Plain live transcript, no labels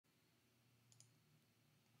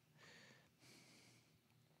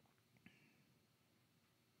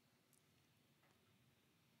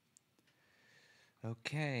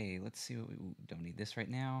Okay, let's see what we don't need this right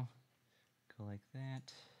now. Go like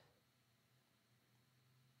that.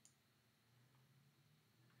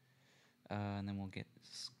 And then we'll get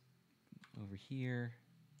over here.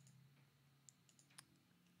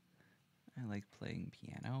 I like playing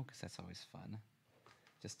piano because that's always fun.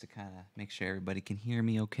 Just to kind of make sure everybody can hear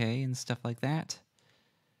me okay and stuff like that.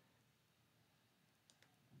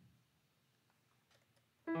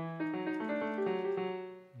 I'm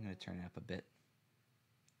going to turn it up a bit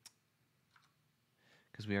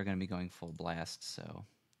because we are going to be going full blast, so...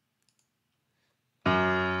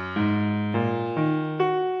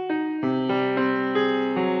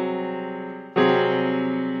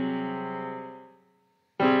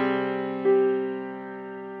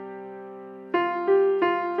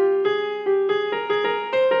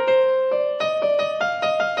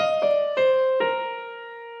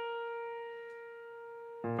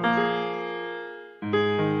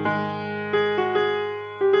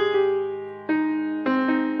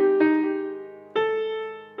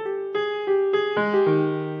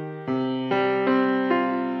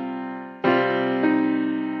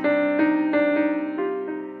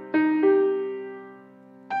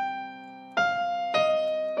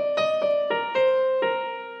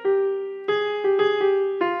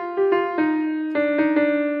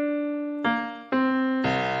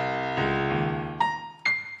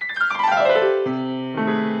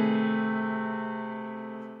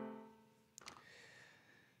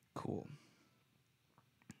 Cool.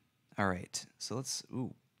 All right, so let's,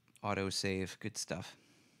 autosave, good stuff.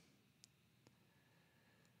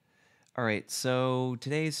 All right, so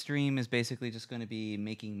today's stream is basically just going to be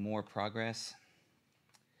making more progress.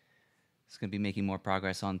 It's going to be making more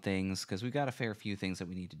progress on things because we've got a fair few things that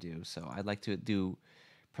we need to do. So I'd like to do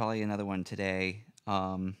probably another one today.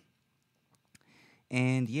 And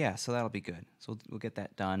yeah, so that'll be good. So we'll get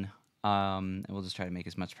that done. And we'll just try to make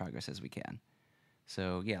as much progress as we can.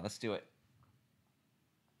 So yeah, let's do it.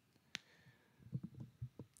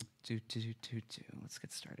 Let's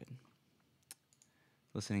get started.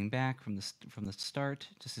 Listening back from the start,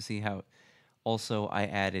 just to see how. Also, I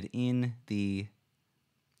added in the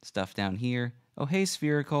stuff down here. Oh, hey,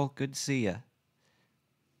 Spherical, good to see ya.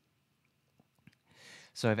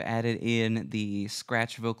 So I've added in the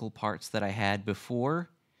scratch vocal parts that I had before,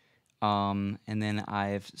 and then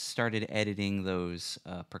I've started editing those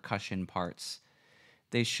percussion parts.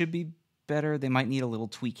 They should be better. They might need a little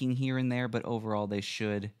tweaking here and there, but overall they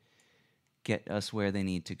should get us where they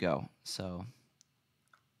need to go. So,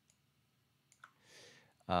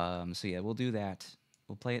 so yeah, we'll do that.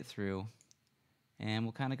 We'll play it through, and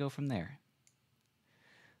we'll kind of go from there.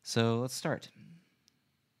 So let's start.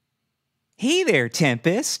 Hey there,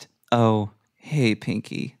 Tempest. Oh, hey,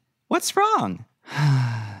 Pinky. What's wrong?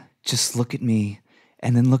 Just look at me,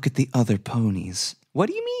 and then look at the other ponies. What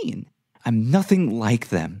do you mean? I'm nothing like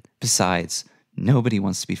them. Besides, nobody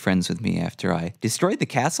wants to be friends with me after I destroyed the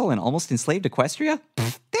castle and almost enslaved Equestria.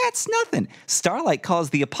 Pfft, that's nothing. Starlight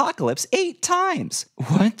caused the apocalypse 8 times.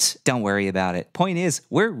 What? Don't worry about it. Point is,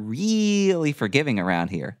 we're really forgiving around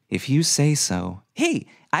here. If you say so. Hey,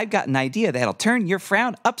 I've got an idea that'll turn your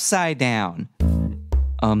frown upside down.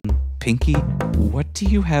 Pinky, what do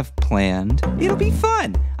you have planned? It'll be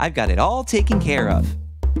fun. I've got it all taken care of.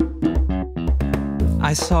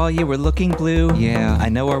 I saw you were looking blue. Yeah, I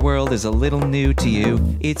know our world is a little new to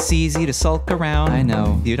you. It's easy to sulk around. I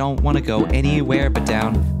know. You don't want to go anywhere but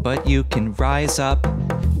down. But you can rise up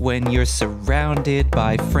when you're surrounded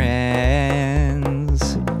by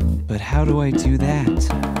friends. But how do I do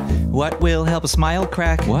that? What will help a smile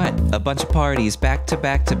crack? What? A bunch of parties back to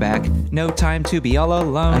back to back. No time to be all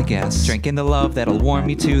alone, I guess. Drinking the love that'll warm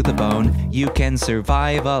you to the bone. You can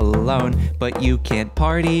survive alone, but you can't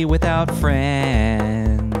party without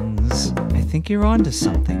friends. I think you're onto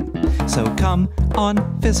something. So come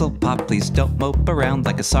on, fizzle pop. Please don't mope around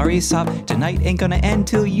like a sorry sop. Tonight ain't gonna end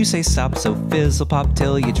till you say stop. So fizzle pop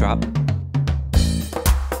till you drop.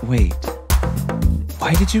 Wait.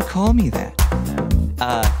 Why did you call me that?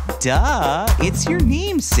 Duh! It's your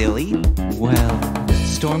name, silly! Well,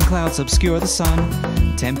 storm clouds obscure the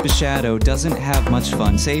sun. Tempest shadow doesn't have much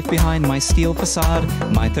fun. Safe behind my steel facade.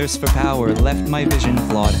 My thirst for power left my vision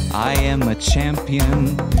flawed. I am a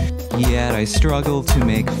champion, yet I struggle to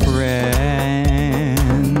make friends.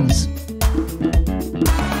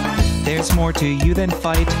 There's more to you than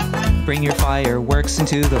fight. Bring your fireworks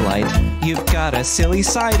into the light. You've got a silly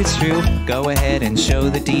side, it's true. Go ahead and show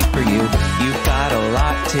the deeper you. You've got a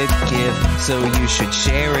lot to give, so you should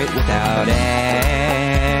share it without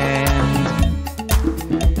end.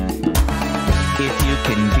 If you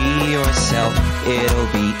can be yourself, it'll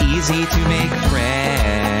be easy to make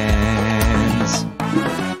friends.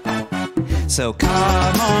 So come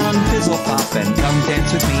on, fizzle pop, and come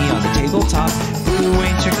dance with me on the tabletop. Blue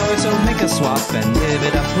ain't your color, so make a swap and live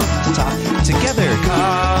it up with the top. Together,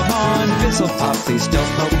 come on, fizzle pop, please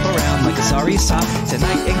don't mope around like a sorry sop.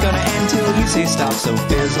 Tonight ain't gonna end till you say stop, so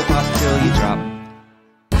fizzle pop till you drop.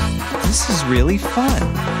 This is really fun.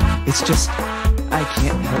 It's just, I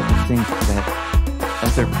can't help but think that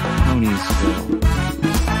other ponies will.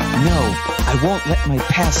 No, I won't let my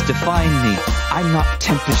past define me. I'm not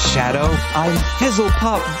Tempest Shadow. I'm Fizzle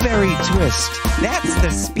Pop Berry Twist. That's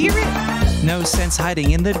the spirit. No sense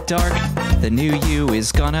hiding in the dark. The new you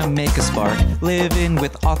is gonna make a spark. Living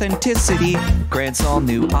with authenticity grants all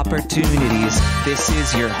new opportunities. This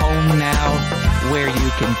is your home now, where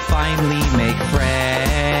you can finally make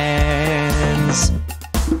friends.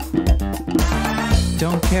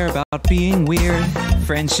 Don't care about being weird.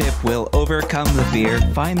 Friendship will overcome the fear.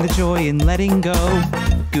 Find the joy in letting go.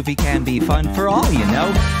 Goofy can be fun for all you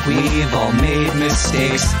know. We've all made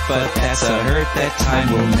mistakes, but that's a hurt that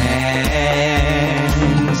time will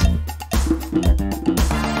mend.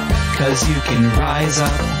 'Cause you can rise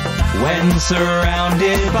up when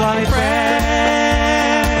surrounded by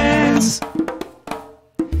friends.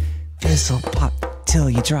 Fizzle pop till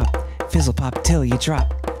you drop. Fizzle pop till you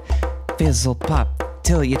drop. Fizzle pop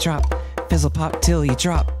till you drop. Fizzle pop till you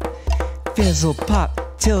drop. Fizzle pop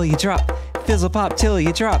till you drop. Fizzle pop till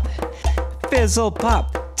you drop. Fizzle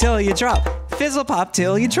pop till you drop. Fizzle pop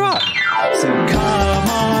till you drop. So come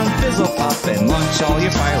on, fizzle pop, and launch all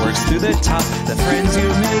your fireworks through the top. The friends you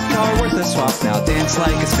make are worth a swap. Now dance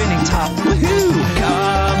like a spinning top. Woohoo!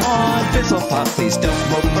 Come on, fizzle pop, please don't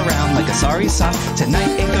mope around like a sorry sop.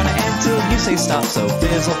 Tonight ain't gonna end till you say stop, so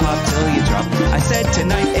fizzle pop till you drop. I said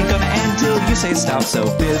tonight ain't gonna end till you say stop, so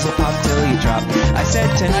fizzle pop till you drop. I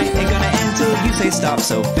said tonight ain't gonna end till you say stop,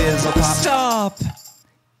 so fizzle pop. Stop!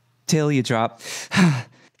 Till you drop.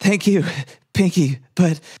 Thank you, Pinky,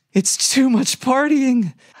 but it's too much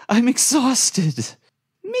partying. I'm exhausted.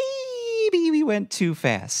 Maybe we went too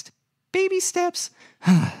fast. Baby steps?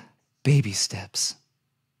 Baby steps.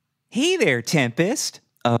 Hey there, Tempest.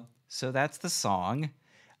 So that's the song.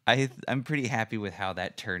 I'm pretty happy with how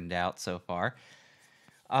that turned out so far.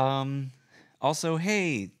 Also,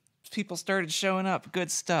 hey, people started showing up. Good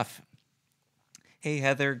stuff. Hey,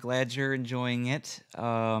 Heather, glad you're enjoying it.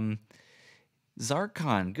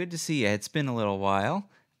 Zarkon, good to see you. It's been a little while.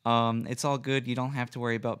 It's all good. You don't have to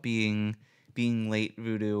worry about being late,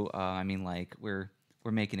 Voodoo. I mean, like, we're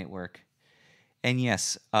making it work. And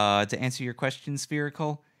yes, to answer your question,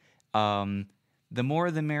 Spherical, the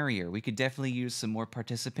more the merrier. We could definitely use some more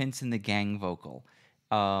participants in the gang vocal.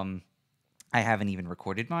 I haven't even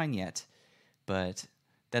recorded mine yet, but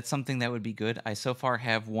that's something that would be good. I so far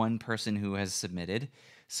have one person who has submitted,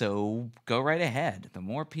 so go right ahead. The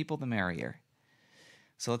more people, the merrier.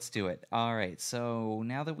 So let's do it. All right, so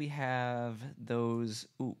now that we have those...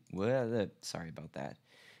 Ooh, sorry about that.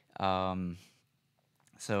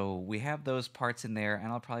 So we have those parts in there,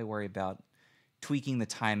 and I'll probably worry about tweaking the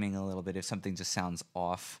timing a little bit. If something just sounds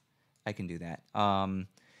off, I can do that.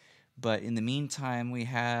 But in the meantime, we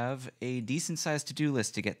have a decent-sized to-do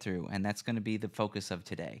list to get through, and that's going to be the focus of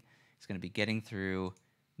today. It's going to be getting through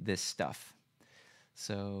this stuff.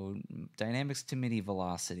 So dynamics to MIDI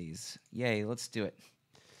velocities. Yay, let's do it.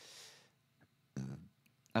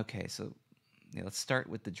 Okay, so yeah, let's start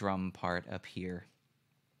with the drum part up here.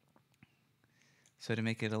 So to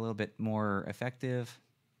make it a little bit more effective,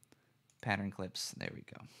 pattern clips, there we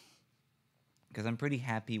go. Because I'm pretty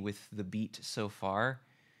happy with the beat so far.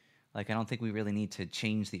 Like, I don't think we really need to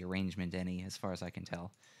change the arrangement any, as far as I can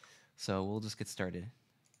tell. So we'll just get started.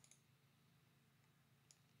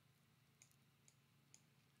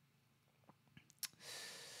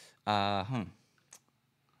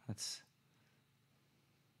 Let's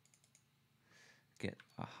get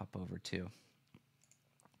a hop over to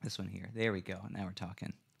this one here. There we go. Now we're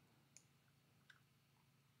talking.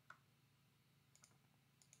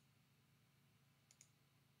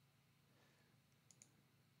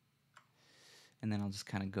 And then I'll just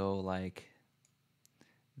kind of go like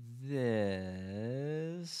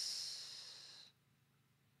this.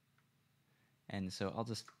 And so I'll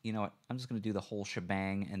just, you know what, I'm just going to do the whole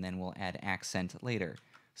shebang, and then we'll add accent later.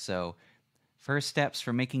 So first steps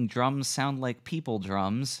for making drums sound like people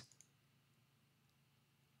drums.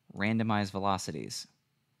 Randomize velocities.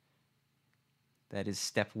 That is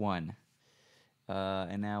step one.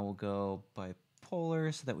 And now we'll go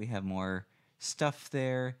bipolar so that we have more stuff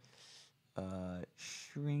there.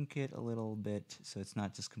 Shrink it a little bit so it's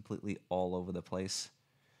not just completely all over the place.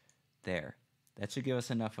 There. That should give us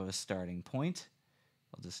enough of a starting point.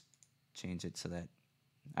 I'll just change it so that...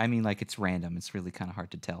 I mean, like, it's random. It's really kind of hard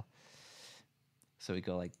to tell. So we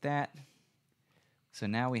go like that. So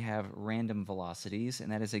now we have random velocities,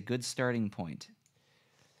 and that is a good starting point.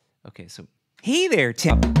 Okay, so hey there,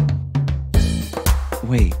 Tim.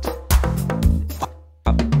 Wait.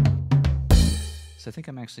 So I think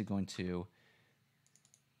I'm actually going to.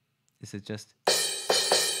 Is it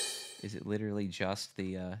literally just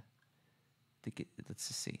the? Let's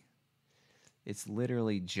just see. It's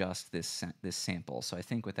literally just this sample. So I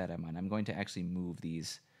think with that in mind, I'm going to actually move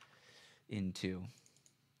these into.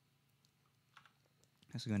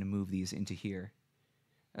 I'm just going to move these into here.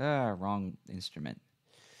 Wrong instrument.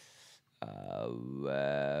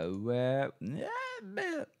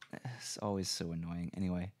 It's always so annoying.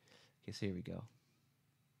 Anyway, okay, so here we go.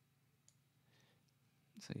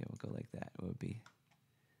 So yeah, we'll go like that. It would be.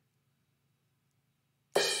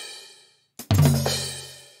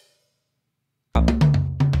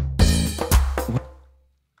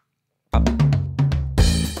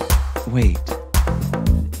 Wait.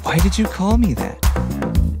 Why did you call me that?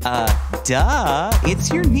 Duh.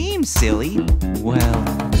 It's your name, silly.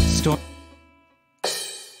 Well, Storm.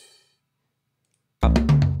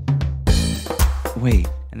 Wait.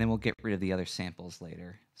 And then we'll get rid of the other samples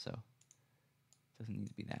later, so it doesn't need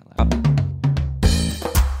to be that loud.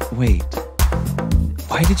 Wait.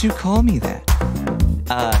 Why did you call me that?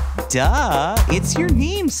 Duh. It's your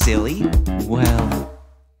name, silly. Well.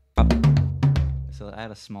 So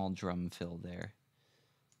add a small drum fill there.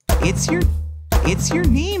 It's your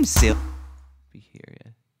name, silly. Be here,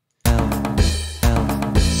 yeah.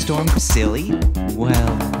 Storm, silly.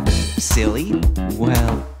 Well, silly.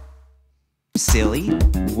 Well, silly.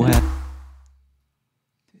 Well.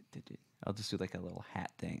 I'll just do like a little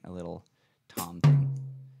hat thing, a little tom thing.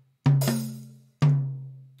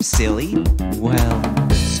 Silly. Well,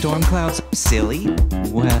 storm clouds. Silly.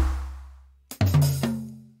 Well.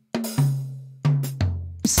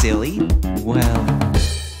 Silly. Well.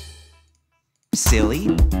 Silly.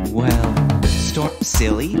 Well. Storm.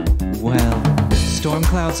 Silly. Well. Storm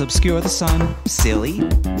clouds obscure the sun. Silly.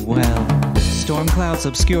 Well. Storm clouds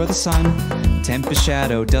obscure the sun. Tempest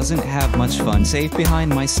shadow doesn't have much fun. Safe behind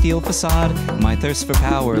my steel facade. My thirst for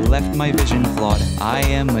power left my vision flawed. I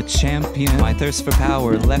am a champion. My thirst for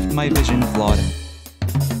power left my vision flawed.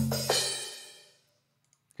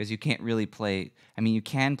 Because you can't really play. I mean, you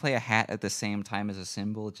can play a hat at the same time as a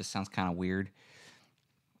cymbal. It just sounds kind of weird.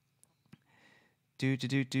 Do.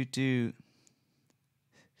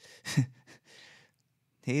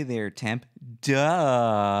 Hey there, temp.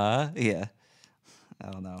 Duh. Yeah.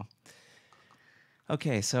 I don't know.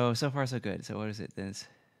 Okay, so far so good. So what is it? This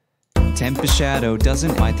Tempest shadow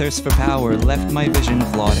doesn't. My thirst for power left my vision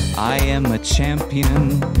flawed. I am a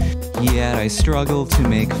champion, yet I struggle to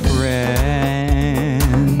make friends.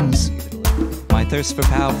 My thirst for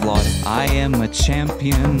power flawed. I am a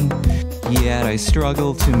champion, yet I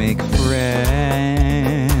struggle to make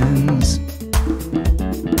friends.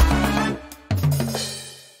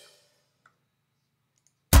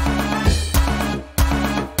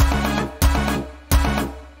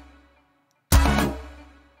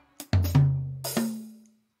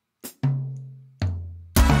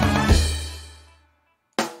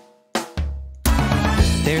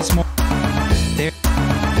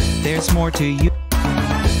 There's more to you.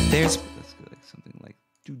 Let's go like something like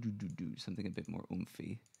do something a bit more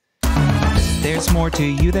oomphy. There's more to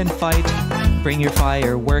you than fight. Bring your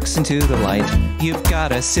fireworks into the light. You've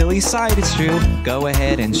got a silly side, it's true. Go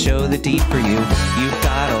ahead and show the deeper you. You've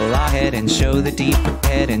got a lot. Head and show the deeper.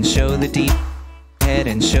 Head and show the deep. Head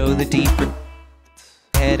and show the deeper.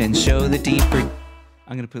 Head and show the deeper.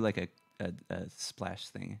 I'm gonna put like a splash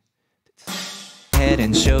thing. Head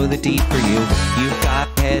and show the deeper you. You've got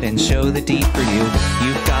head and show the deeper you.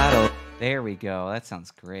 You've got a. There we go. That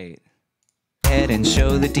sounds great. Head and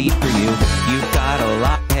show the deeper you. You've got a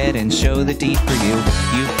lot. Head and show the deeper you.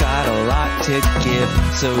 You've got a lot to give,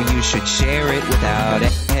 so you should share it without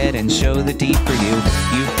it. Head and show the deeper you.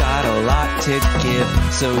 You've got a lot to give,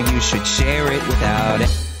 so you should share it without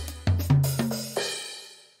it.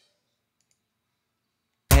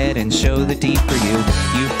 Head and show the deeper you.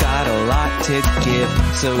 You've got a lot to give,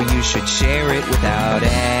 so you should share it without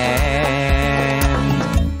end.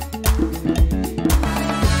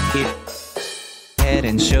 Head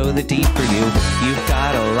and show the deeper you. You've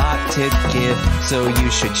got a lot to give, so you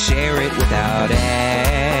should share it without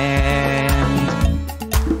end.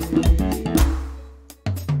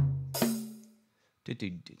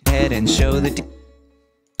 Head and show the deeper.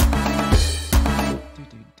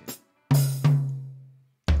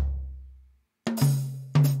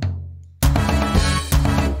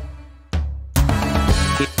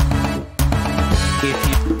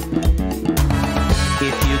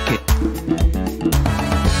 If you could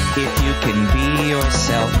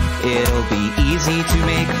it'll be easy to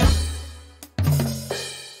make.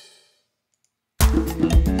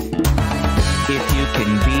 If you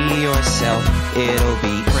can be yourself, it'll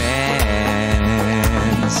be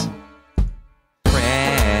friends.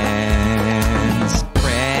 Friends.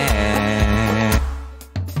 Friends.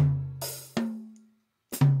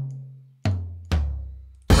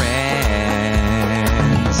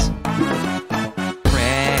 Friends.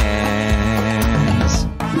 Friends.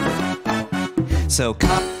 So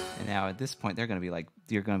come. And now at this point, you're gonna be like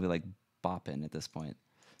bopping at this point.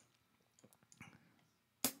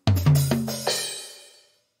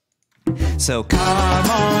 So come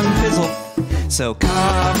on, fizzle. So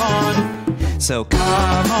come on. So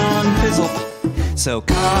come on, fizzle. So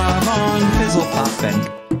come on, fizzle pop and.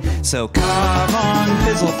 So come on,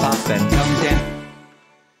 fizzle pop and come dance.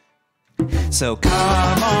 So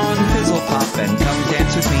come on, fizzle pop and come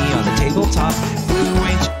dance with me on the tabletop. Blue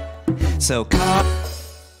ain't. So come.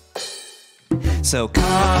 So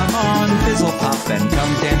come on, fizzle pop and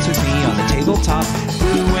come dance with me on the tabletop.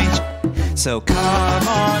 Blue ain't. So come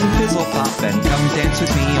on, fizzle pop and come dance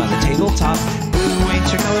with me on the tabletop. Blue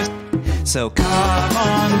ain't your colors. So come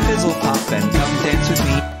on, fizzle pop and come dance with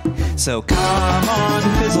me. So come on,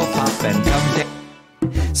 fizzle pop and come dance.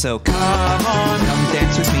 So come on, come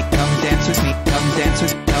dance with me, come dance with me, come dance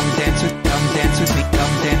with, come dance with, come dance with me, come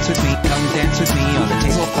dance with me, come dance with me on the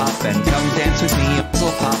tabletop and come dance with me, fizzle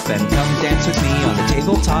pop and come dance with me on the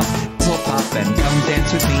tabletop. Fizzle pop and come dance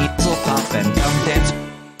with me, fizzle pop and come dance.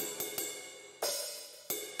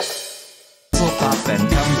 Pop and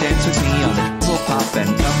come dance with me on the pop and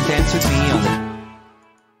come dance with me on the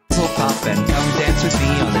pop and come dance with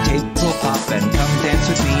me on the table pop and come dance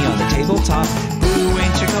with me on the tabletop. Blue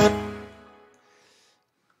ain't your color.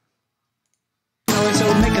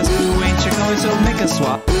 So make us blue ain't your color, so make us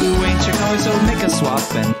swap. Blue ain't your color, so make us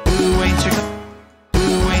swap and blue ain't your color.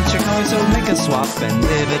 Blue ain't your color, so make us swap and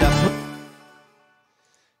live it up.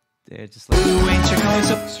 They're just like, blue ain't your color,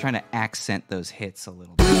 so just trying to accent those hits a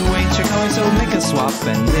little bit. Blue ain't your color, so make a swap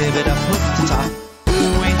and live it up, hook to top.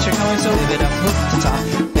 Blue ain't your color, so live it up, hook to top.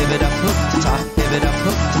 Live it up, hook to top. Live it up,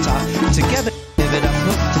 hook to top. Together, live it up,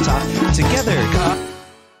 hook to top. Together, come.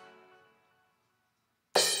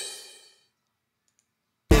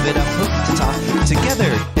 Live it up, hook to top.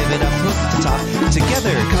 Together, live it up, hook to top.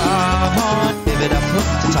 Together, come on. Live it up, hook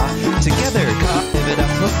to top. Together, come. Live it up,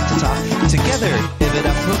 hook to top. Together, live it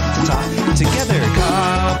up, hook to top. Together,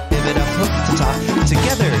 come. Live it up, hook to top.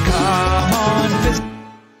 Together, come on. Live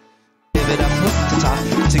it up, hook to top.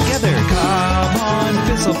 Together, come on.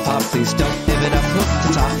 Fizzle pop, please don't. Live it up, hook to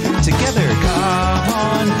top. Together, come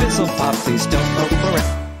on. Fizzle pop, please don't. Oh, for it.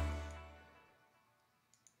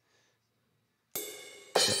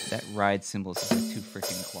 That ride cymbal is like too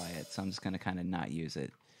freaking quiet, so I'm just gonna kind of not use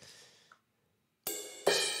it.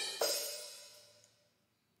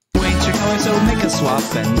 So make a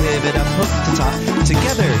swap and live it up, hook to top.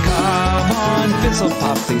 Together, come on, fizzle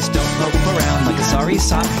pop, please don't mope around like a sorry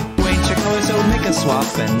sock. Ain't your color, so make a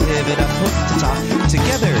swap and live it up, hook to top.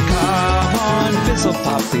 Together, come on, fizzle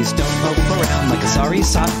pop, please don't mope around like a sorry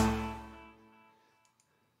sock.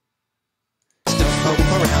 Don't mope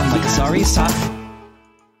around like a sorry sock.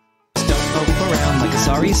 Don't mope around like a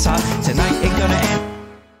sorry sock. Tonight ain't gonna end.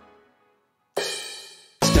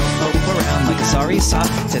 Like a sorry sock.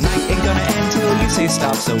 Tonight ain't gonna end till you say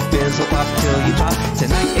stop. So fizzle pop till you drop.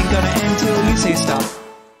 Tonight ain't gonna end till you say stop.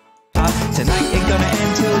 Pop. Tonight ain't gonna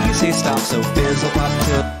end till you say stop. So fizzle pop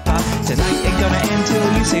till pop. Tonight ain't gonna end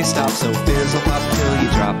till you say stop. So fizzle pop till you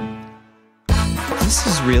drop. This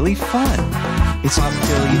is really fun. It's pop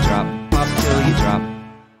till you drop. Pop till you drop.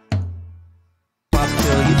 Pop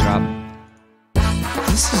till you drop.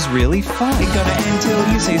 This is really fun. Ain't gonna end till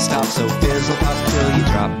you say stop. So fizzle pop till you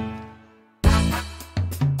drop.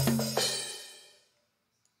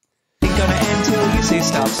 Say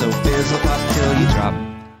stop, so fizzle pop till you drop.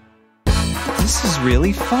 This is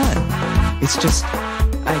really fun. It's just,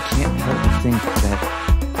 I can't help but think that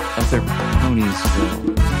other ponies will.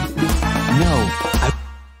 No, I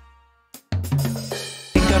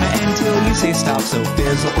ain't gonna end till you say stop, so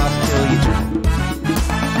fizzle pop till you drop.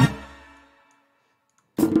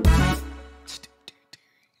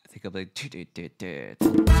 I think I'll be like,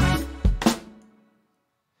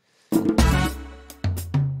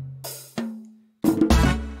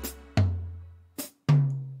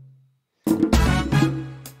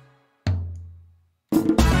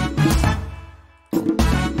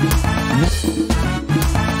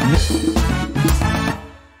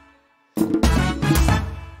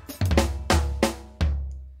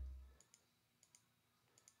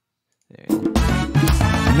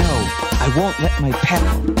 I won't let my pet.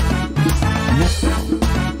 No.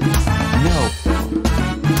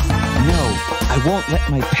 I won't let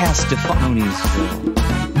my past define me.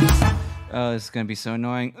 Oh, this is gonna be so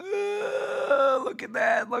annoying. Look at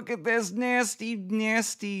that. Look at this nasty,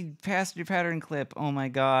 nasty pattern clip. Oh my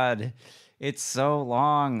god. It's so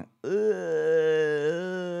long.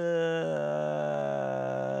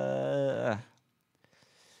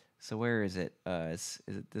 So where is it? Is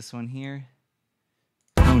it this one here?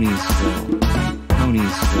 Ponies.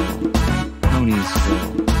 Ponies. Ponies.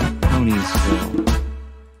 Ponies.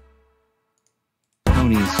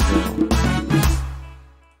 Ponies.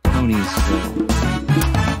 Ponies.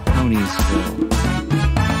 Ponies.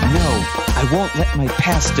 No, I won't let my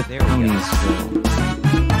past define me. No,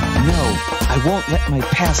 I won't let my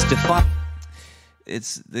past define.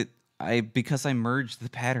 It's that because I merged the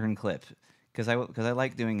pattern clip because I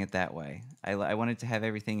like doing it that way. I wanted to have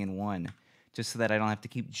everything in one, just so that I don't have to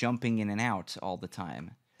keep jumping in and out all the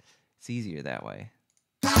time. It's easier that way.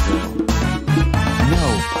 No,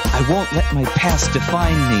 I won't let my past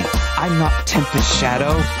define me. I'm not Tempest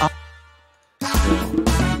Shadow.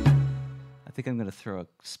 I think I'm gonna throw a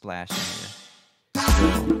splash in here.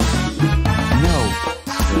 No.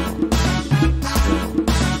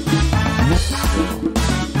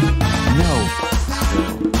 No.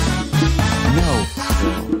 No.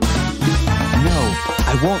 No.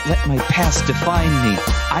 I won't let my past define me.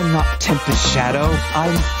 I'm not Tempest Shadow.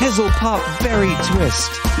 I'm Fizzlepop Berry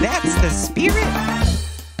Twist. That's the spirit.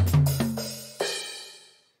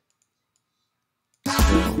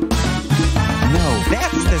 No,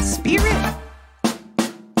 that's the spirit.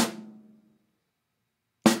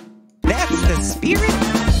 That's the spirit.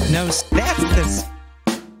 No, that's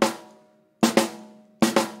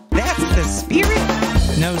the spirit.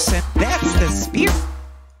 No sense. That's the spirit.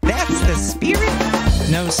 That's the spirit.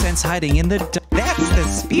 No sense hiding in the dark. That's the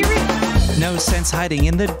spirit. No sense hiding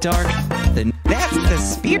in the dark. That's the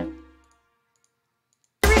spirit.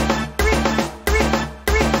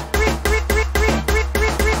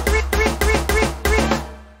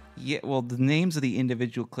 Yeah, well, the names of the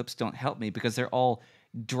individual clips don't help me because they're all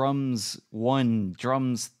drums 1,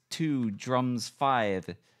 drums 2, drums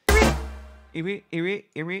 5.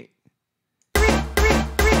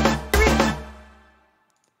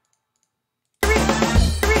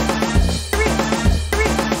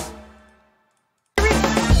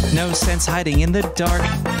 No sense hiding in the dark.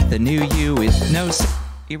 The new you is no sense.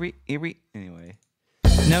 Anyway.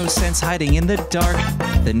 No sense hiding in the dark.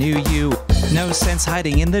 The new you. No sense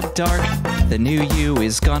hiding in the dark. The new you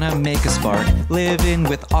is gonna make a spark. Living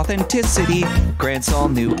with authenticity grants all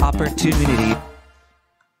new opportunity.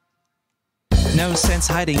 No sense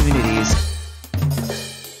hiding unities.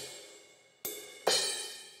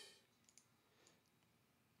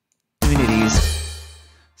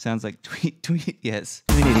 Sounds like tweet, yes.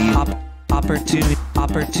 Opportunity, opportunity,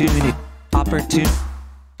 opportunity,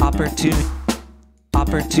 opportunity, opportunity,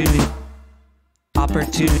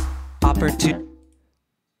 opportunity, opportunity,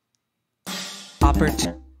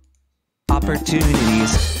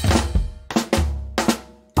 opportunities,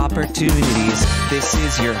 opportunities. This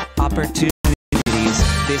is your opportunities.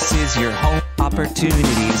 This is your home.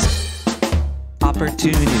 Opportunities.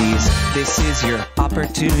 Opportunities. This is your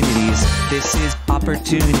opportunities. This is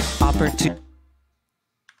opportunity. Opportunity.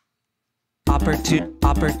 Opportunity.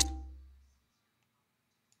 Opportunity.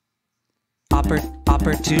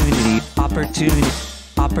 Opportunity. Opportunity.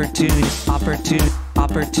 Opportunity.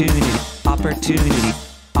 Opportunity. Opportunity.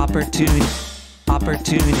 Opportunity.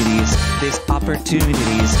 Opportunities. This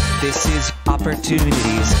opportunities. This is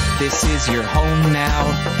opportunities. This is your home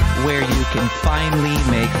now, where you can finally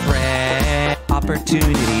make friends.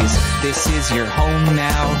 Opportunities. This is your home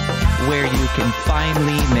now, where you can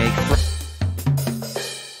finally make friends.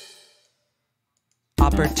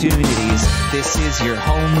 Opportunities. This is your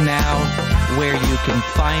home now, where you can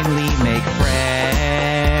finally make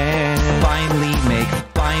friends. Finally make friends.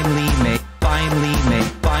 Finally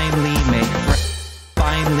make friends.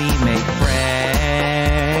 Finally make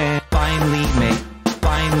friends.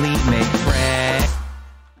 Finally make friends.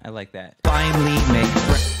 I like that. Finally make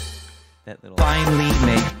friends. That little. Finally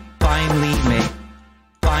make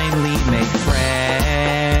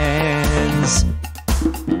friends.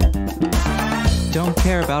 Don't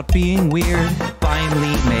care about being weird.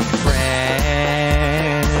 Finally make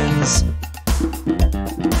friends.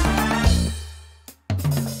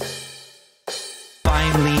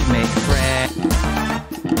 Finally make friends.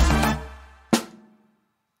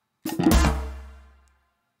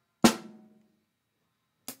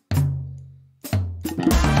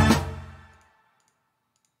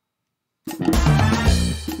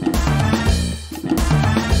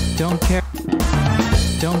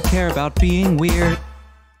 Don't care about being weird.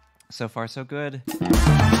 So far, so good.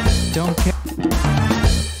 Don't care.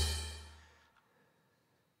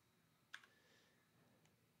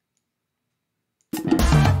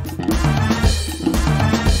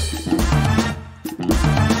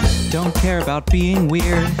 Don't care about being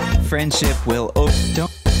weird. Friendship will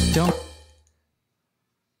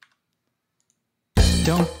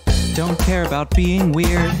Don't care about being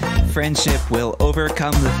weird. Friendship will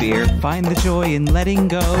overcome the fear. Find the joy in letting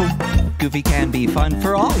go. Goofy can be fun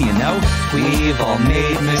for all you know. We've all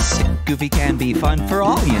made mistakes. Goofy can be fun for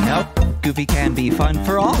all you know. Goofy can be fun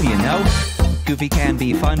for all you know. Goofy can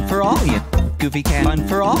be fun for all you. Goofy can fun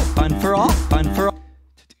for all. Fun for all. Fun for all.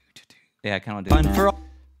 Yeah, I kind of do fun for all.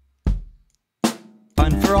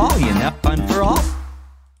 Fun for all you know. Fun for all.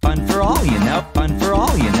 Fun for all you know. Fun for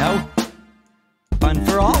all you know. Fun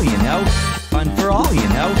for all you know. Fun for all you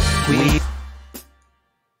know. We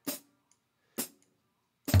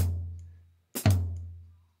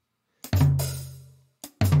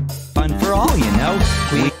fun for all you know.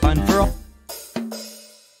 We fun for all.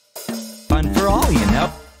 Fun for all you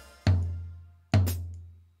know.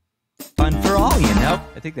 Fun for all you know.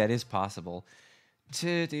 I think that is possible.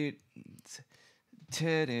 Yeah,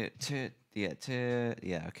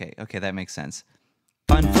 okay, that makes sense.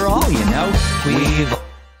 Fun for all you know. We've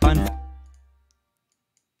fun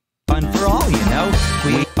for all you know.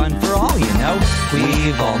 We fun for all you know.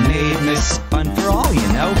 We've all made mistakes. Fun for all you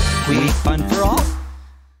know. We fun for all.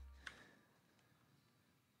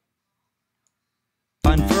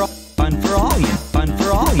 Fun for all. Fun for all you. Fun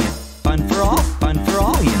for all you. Fun for all. Fun for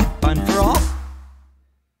all you. Fun for all.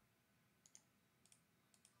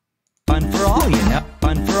 Fun for all you know.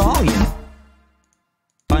 Fun for all you.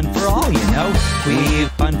 Fun for all you know.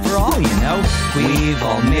 We've fun for all you know. We've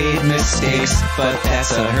all made mistakes, but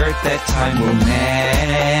that's a hurt that time will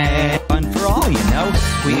mend. Fun for all you know.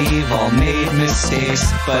 We've all made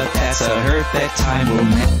mistakes, but that's a hurt that time will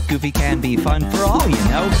mend. Goofy can be fun for all you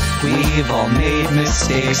know. We've all made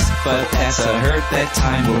mistakes, but that's a hurt that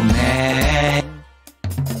time will mend.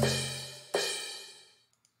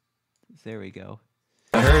 There we go.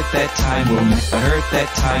 A hurt that time will mend. A hurt that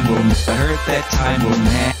time will mend. A hurt that time will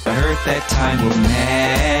mend. A hurt that time will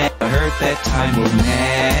mend. A hurt that time will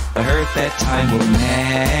mend. A hurt that time will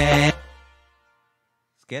mend.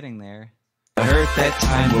 It's getting there. A hurt that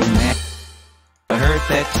time will mend. A hurt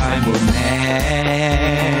that time will mend.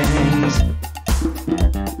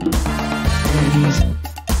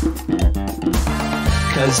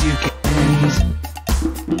 'Cause you can.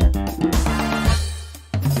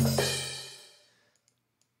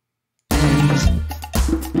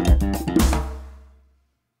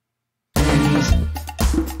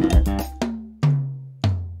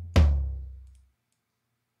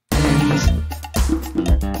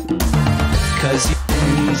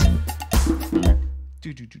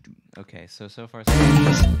 Okay, so far so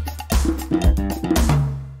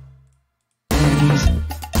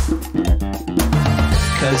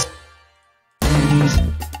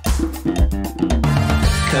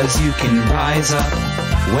Cause you can rise up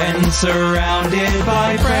when surrounded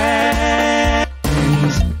by friends.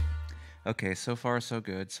 Okay, so far so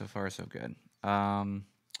good. So far so good.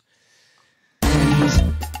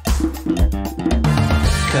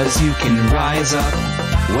 Cause you can rise up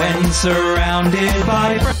when surrounded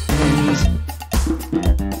by friends.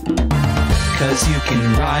 Cause you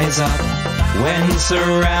can rise up when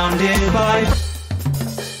surrounded by friends.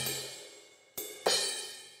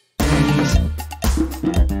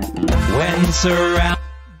 When surrounded.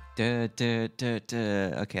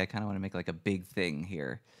 Okay, I kind of want to make like a big thing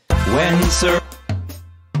here. When surrounded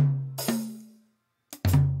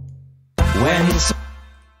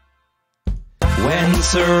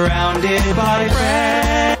by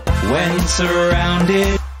friends.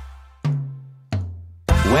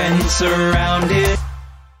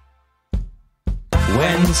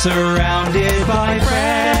 When surrounded by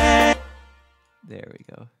friends. There we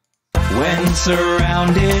go. When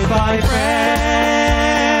surrounded by friends.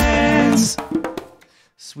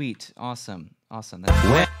 Sweet, awesome. That's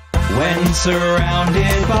when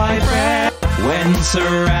surrounded by friends. When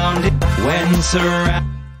surrounded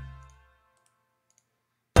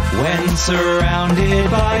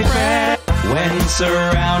by friends. When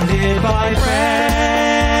surrounded by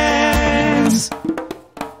friends.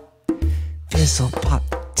 Fizzle pop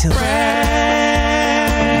till friends.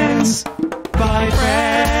 By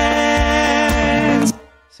friends.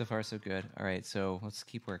 So far so good. All right, so let's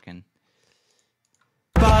keep working.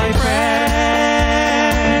 By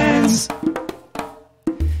friends.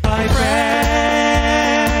 By friends.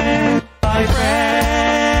 By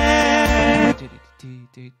friends.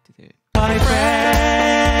 By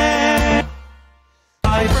friends.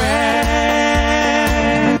 By friends.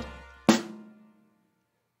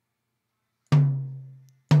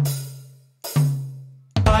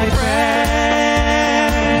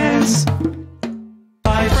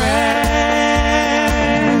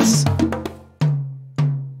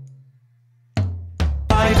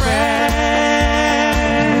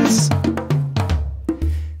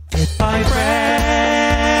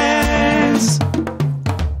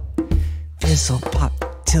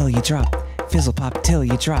 drop. Fizzle pop till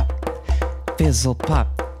you drop. Fizzle pop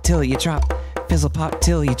till you drop. Fizzle pop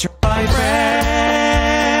till you drop. My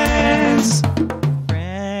friends!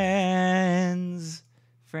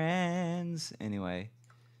 Friends. Anyway.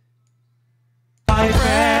 My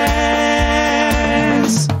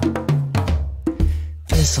friends!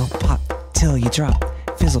 Fizzle pop till you drop.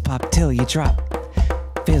 Fizzle pop till you drop.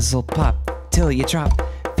 Fizzle pop till you drop.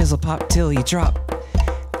 Fizzle pop till you drop.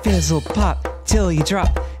 Fizzle pop till you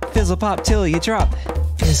drop. Fizzle pop till you drop.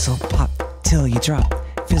 Fizzle pop till you drop.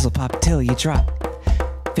 Fizzle pop till you drop.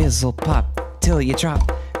 Fizzle pop till you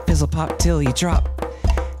drop. Fizzle pop till you drop.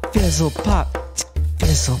 Fizzle pop.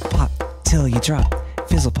 Fizzle pop till you drop.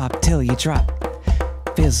 Fizzle pop till you drop.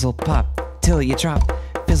 Fizzle pop till you drop.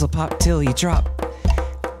 Fizzle pop till you drop.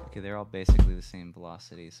 Okay, they're all basically the same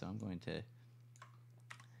velocity, so I'm going to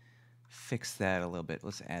fix that a little bit.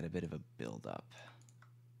 Let's add a bit of a build up.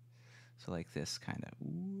 So like this kind of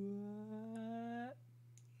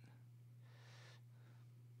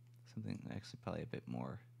something actually probably a bit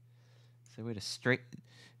more. Is there a way to straighten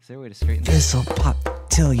Fizzle pop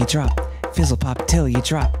till you drop. Fizzle pop till you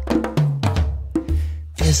drop.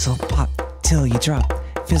 Fizzle pop till you drop.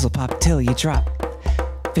 Fizzle pop till you drop.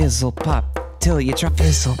 Fizzle pop till you drop.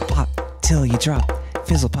 Fizzle pop till you drop.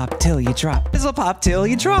 Fizzle pop till you drop. Fizzle pop till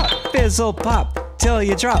you drop. Fizzle pop till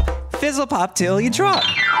you drop. Fizzle pop till you drop.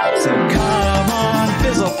 So come on,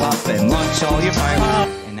 fizzle pop and launch all your fire.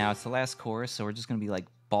 And now it's the last chorus, so we're just gonna be like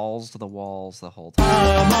balls to the walls the whole time.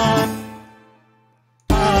 Come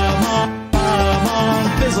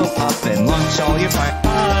on, fizzle pop and launch all your fire.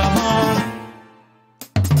 Come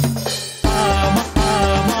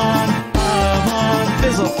on,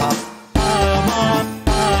 fizzle pop. Come on,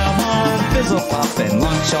 fizzle pop and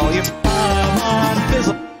launch all your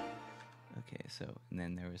fizzle. Okay, so and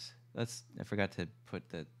then there was I forgot to put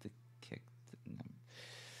the kick.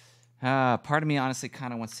 Part of me honestly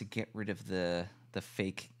kind of wants to get rid of the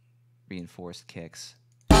fake reinforced kicks.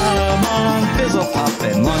 Come on, fizzle pop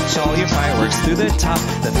and launch all your fireworks through the top.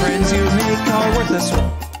 The friends you make are worth a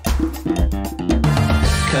swap.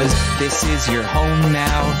 'Cause this is your home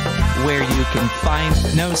now, where you can find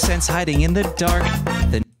no sense hiding in the dark.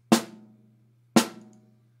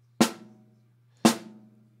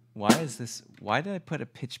 Why did I put a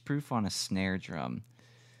pitch proof on a snare drum?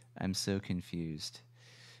 I'm so confused.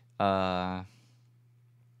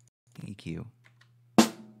 EQ.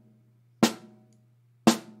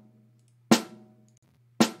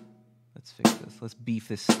 Let's fix this. Let's beef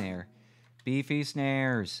this snare. Beefy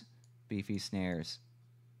snares. Beefy snares.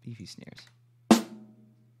 Beefy snares.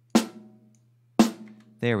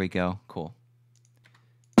 There we go. Cool.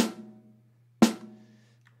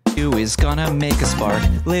 You is gonna make a spark.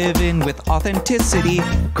 Living with authenticity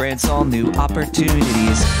grants all new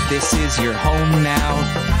opportunities. This is your home now,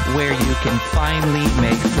 where you can finally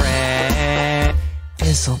make friends.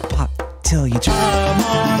 Fizzle pop till you drop. Come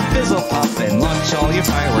on, fizzle pop and launch all your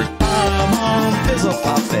fireworks. Come on, fizzle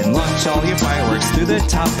pop and launch all your fireworks through the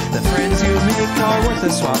top. The friends you make are worth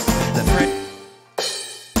a swap. The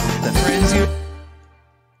friends you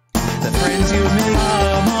make.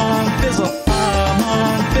 Come on, fizzle. Come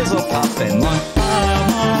on, fizzle pop and launch.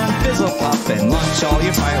 Come on, fizzle pop and launch all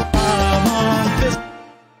your fireworks. Come on, fizzle.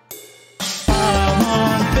 Come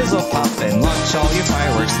on, fizzle pop and launch all your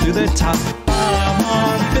fireworks through the top. Come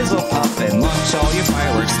on, fizzle pop and launch all your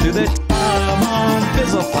fireworks through the. Come on,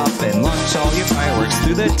 fizzle pop and launch all your fireworks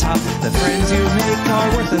through the top. The friends you make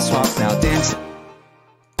are worth a swap. Now dance.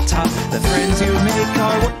 Top. The friends you make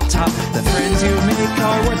are worth top. The friends you make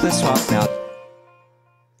are worth a swap. Now.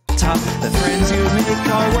 Top. The friends you make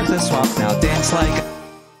are worth a swap. Now dance like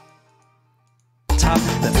top.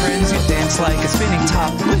 The friends you dance like a spinning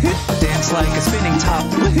top. Dance like a spinning top.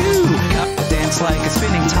 Dance like a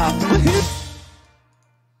spinning top.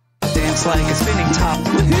 Dance like a spinning top.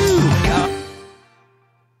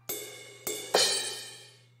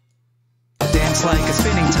 Dance like a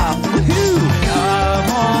spinning top.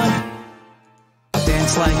 Come on.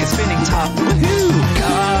 Dance like a spinning top.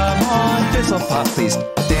 Come on, fizzle pop, please.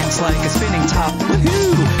 Dance like a spinning top.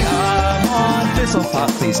 Come on, fizzle pop,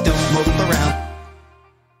 please. Don't move around.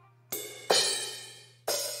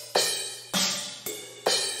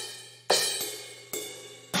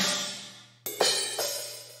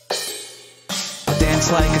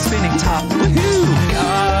 Dance like a spinning top.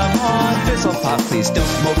 Come on, fizzle pop, please.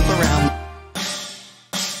 Don't move around.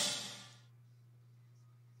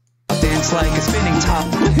 Dance like a spinning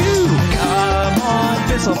top. Come on,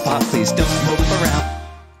 fizzle pop, please don't move around.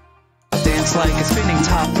 Dance like a spinning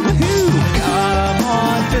top. Come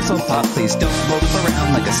on, fizzle pop, please don't move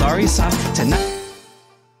around like a sorry sock tonight.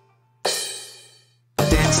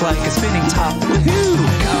 Dance just like a spinning top. Woohoo!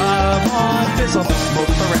 Come on, fizzle, move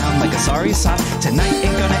around like a sorry sock. Tonight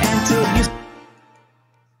ain't gonna end till you.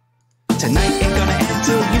 Tonight ain't gonna end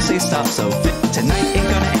till you say stop. So tonight ain't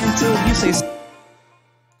gonna end till you say.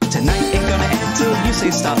 Tonight ain't gonna end till you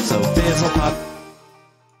say stop. So fizzle pop.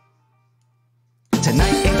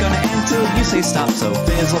 Tonight ain't gonna end till you say stop. So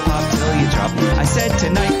fizzle pop till you drop. I said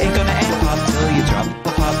tonight ain't gonna end. Pop till you drop.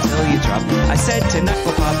 Pop till you drop. I said tonight.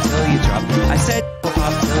 Pop till you drop. I said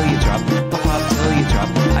pop till you drop. Pop till you drop.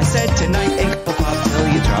 I said tonight ain't. Pop till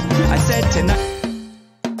you drop. I said tonight.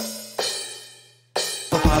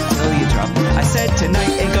 Pop till you drop. I said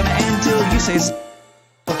tonight ain't gonna end till you say.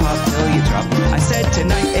 Pop till you drop. I said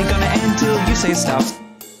tonight ain't gonna end till you say stop.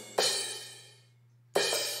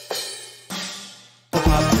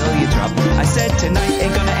 Pop till you drop. I said tonight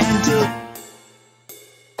ain't gonna end till.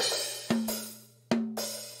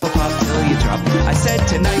 Pop till you drop. I said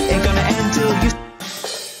tonight ain't gonna end till you.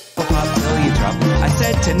 Pop till you drop. I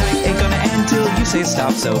said tonight ain't gonna end till you say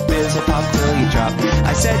stop. So fizzle pop till you drop.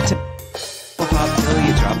 I said to. Pop till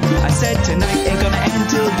you drop. I said tonight ain't gonna end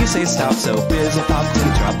till you say stop. So fizzle pop till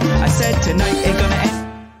you drop. I said tonight ain't gonna end.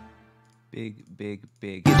 Big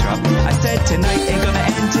you drop. I said tonight ain't gonna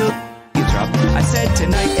end till you drop. I said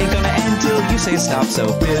tonight ain't gonna end till you say stop. So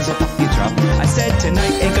fizzle pop you drop. I said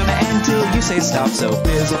tonight ain't gonna end till you say stop. So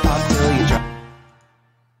fizzle pop till you drop.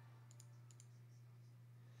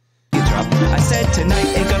 You drop. I said tonight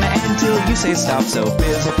ain't gonna end till you say stop. So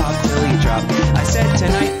fizzle pop till you drop. I said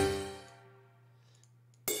tonight.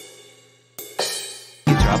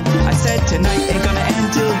 I said tonight ain't gonna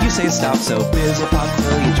end till you say stop. So fizzle pop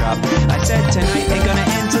till you drop. I said tonight ain't gonna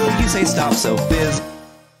end till you say stop. So fizz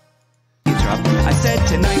you drop. I said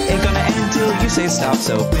tonight ain't gonna end till you say stop.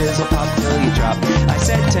 So fizzle pop till you drop. I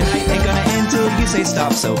said tonight ain't gonna end till you say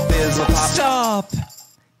stop. So fizzle pop. Stop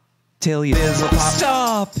till you fizzle pop.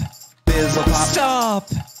 Stop fizzle pop. Stop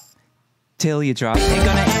till you drop. Ain't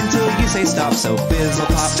gonna end till you say stop. So fizzle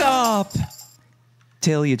pop. Stop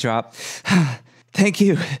till you drop. Thank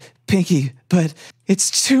you, Pinky, but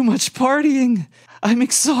it's too much partying. I'm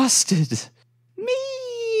exhausted.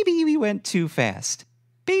 Maybe we went too fast.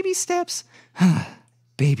 Baby steps?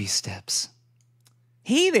 Baby steps.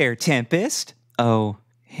 Hey there, Tempest. Oh,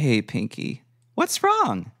 hey, Pinky. What's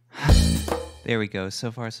wrong? There we go.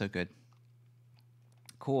 So far, so good.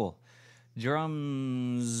 Cool.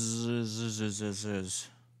 Drums. I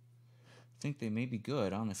think they may be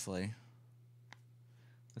good, honestly.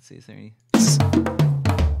 Let's see, is there any...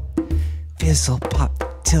 Fizzle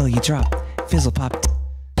pop till you drop. Fizzle pop.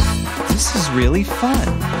 This is really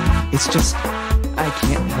fun. It's just I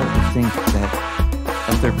can't help but think that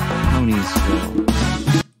other ponies will.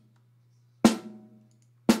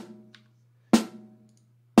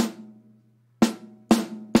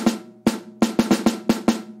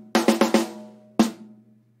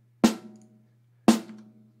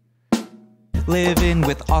 Living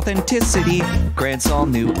with authenticity grants all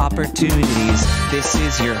new opportunities. This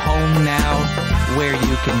is your home now, where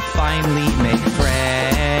you can finally make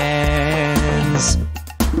friends.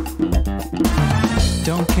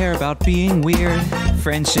 Don't care about being weird.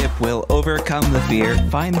 Friendship will overcome the fear.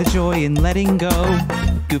 Find the joy in letting go.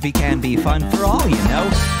 Goofy can be fun for all you know.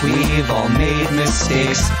 We've all made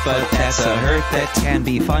mistakes, but that's a hurt that can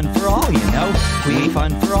be fun for all you know. We've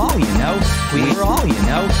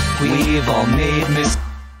all made mistakes.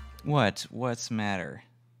 What's the matter?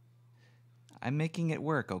 I'm making it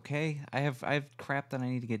work, okay? I have crap that I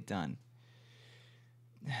need to get done.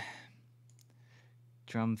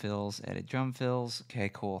 Drum fills, edit drum fills. Okay,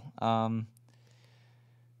 cool.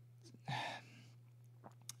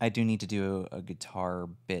 I do need to do a guitar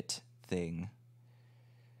bit thing.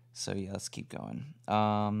 So yeah, let's keep going.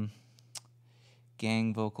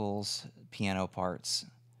 Gang vocals, piano parts.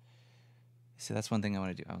 See, that's one thing I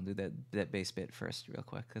want to do. I'll do that bass bit first real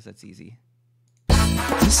quick, because that's easy.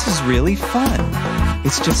 This is really fun.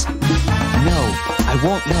 It's just, no, I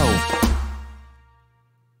won't know.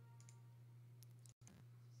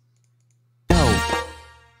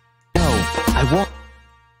 I won't.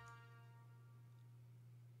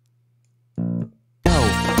 No,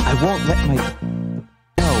 I won't let my.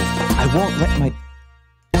 No, I won't let my.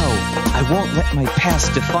 No, I won't let my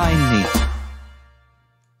past define me.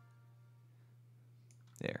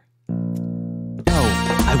 There. No,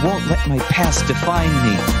 I won't let my past define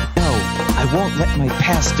me. No, I won't let my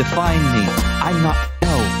past define me. I'm not.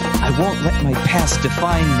 No, I won't let my past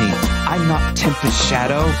define me. I'm not Tempest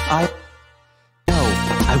Shadow.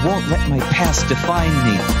 I won't let my past define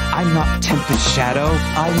me. I'm not Tempest Shadow.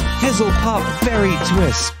 I'm Fizzle Pop Fairy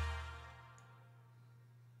Twist.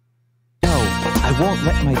 No, I won't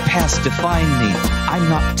let my past define me. I'm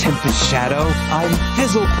not Tempest Shadow. I'm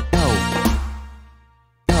Fizzle.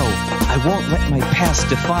 No, I won't let my past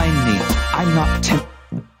define me. I'm not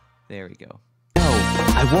There we go. No,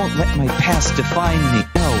 I won't let my past define me.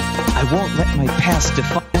 No, I won't let my past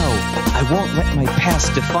define. No, I won't let my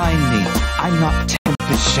past define me. I'm not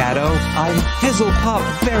Tempest Shadow. I'm Fizzle Pop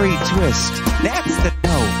Fairy Twist. That's the.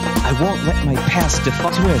 No, I won't let my past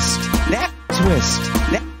define. Twist. That twist.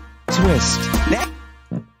 That twist. That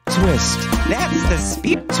twist. That's the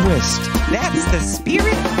spirit. Twist. That's the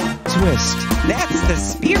spirit. Twist. That's the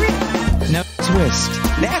spirit. No twist.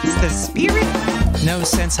 That's the spirit. No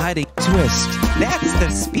sense hiding. Twist. That's the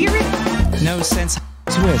spirit. No sense.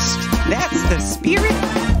 Twist. That's the spirit.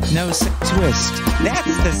 No sense. Twist.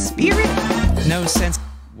 That's the spirit. No sense.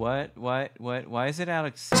 What? Why is it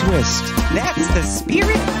Alex? Twist. That's the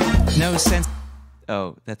spirit. No sense.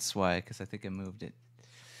 Oh, that's why, because I think I moved it.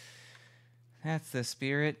 That's the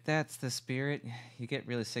spirit. That's the spirit. You get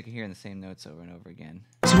really sick of hearing the same notes over and over again.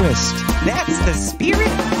 Twist. That's the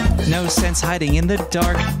spirit. No sense hiding in the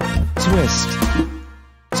dark. Twist.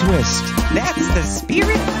 Twist. That's the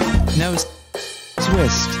spirit. No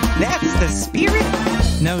twist. That's the spirit.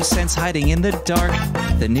 No sense hiding in the dark.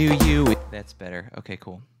 The new you. That's better. Okay,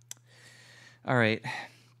 cool. All right.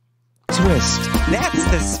 Twist. That's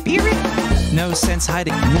the spirit. No sense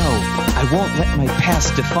hiding. No, I won't let my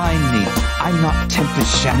past define me. I'm not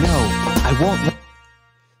Tempest Shadow. No, I won't let.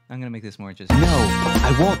 I'm gonna make this more interesting. No,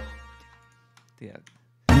 I won't. Yeah.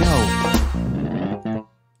 No.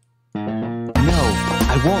 No,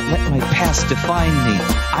 I won't let my past define me.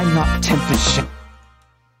 I'm not Tempest Shadow.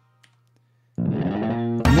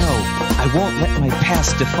 No, I won't let my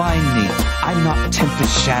past define me. I'm not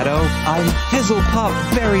Tempest Shadow. I'm Fizzle Pop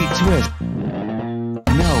Fairy Twist.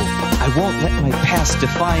 No, I won't let my past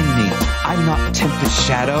define me. I'm not Tempest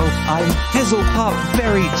Shadow. I'm Fizzle Pop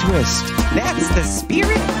Fairy Twist. That's the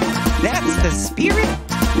spirit. That's the spirit.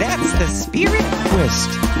 That's the spirit. Twist.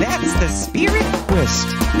 That's the spirit. Twist.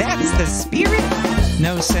 That's the spirit.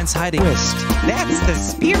 No sense hiding. Twist. That's the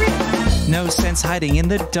spirit. No sense hiding in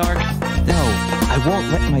the dark. No, I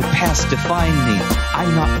won't let my past define me.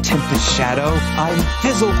 I'm not Tempest Shadow. I'm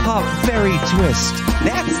Fizzle Pop Fairy Twist.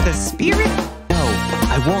 That's the spirit. No,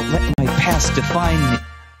 I won't let my past define me.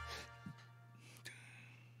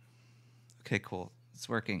 Okay, cool. It's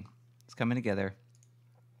working. It's coming together.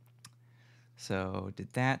 So,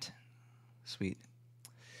 did that. Sweet.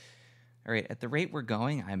 All right, at the rate we're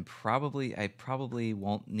going, I probably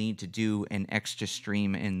won't need to do an extra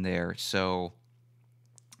stream in there. So,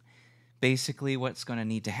 basically what's going to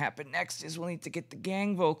need to happen next is we'll need to get the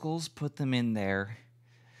gang vocals, put them in there.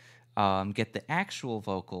 Get the actual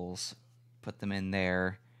vocals, put them in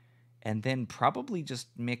there. And then probably just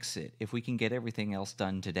mix it. If we can get everything else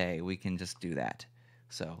done today, we can just do that.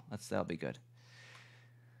 So, that'll be good.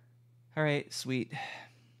 All right, sweet.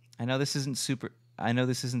 I know this isn't super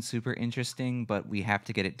interesting, but we have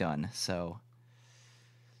to get it done. So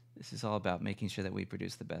this is all about making sure that we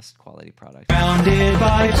produce the best quality product. Surrounded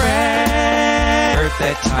by friends, earth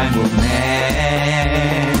that time will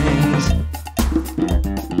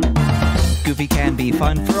mend. Goofy can be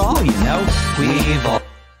fun for all you know. We've all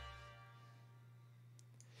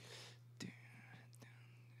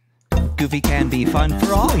Goofy can be fun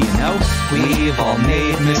for all you know. We've all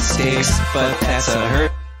made mistakes, but that's a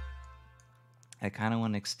hurt. I kind of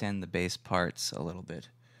want to extend the bass parts a little bit.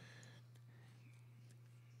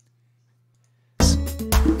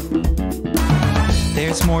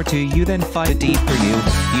 There's more to you than fight deep for you.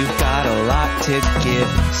 You've got a lot to give,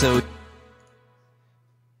 so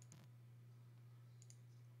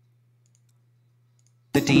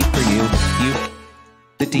the deep for you.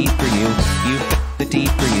 The deep for you. The deep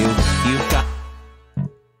for you. You've got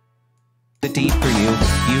the deep for you.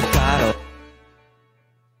 You've got a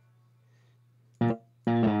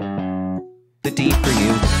the deep for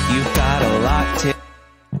you. You've got a lot to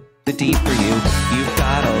the deep for you. You've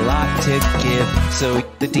got a lot to give. So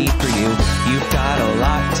the deep for you. You've got a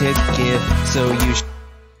lot to give. So you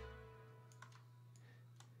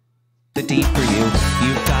the deep for you.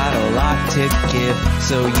 You've got a lot to give.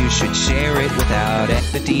 So you should share it without it.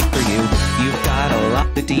 The deep for you. You've got a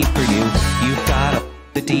lot. The deep for you. You've got a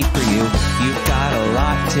the deep for you. You've got a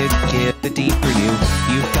lot to give. The deep for you.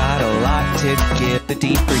 You've got a lot to give. The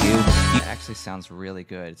deep for you. It actually sounds really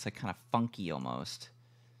good. It's like kind of funky almost.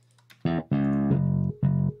 I'm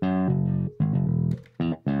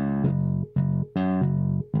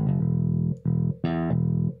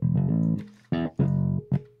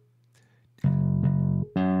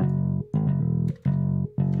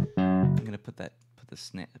gonna put the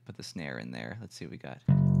snare in there. Let's see what we got.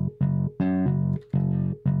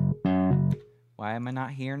 Why am I not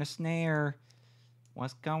hearing a snare?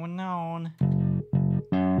 What's going on?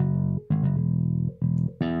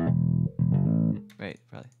 Wait,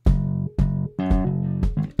 probably.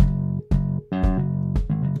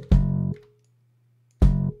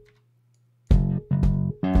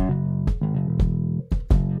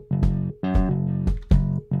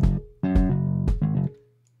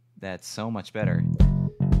 That's so much better.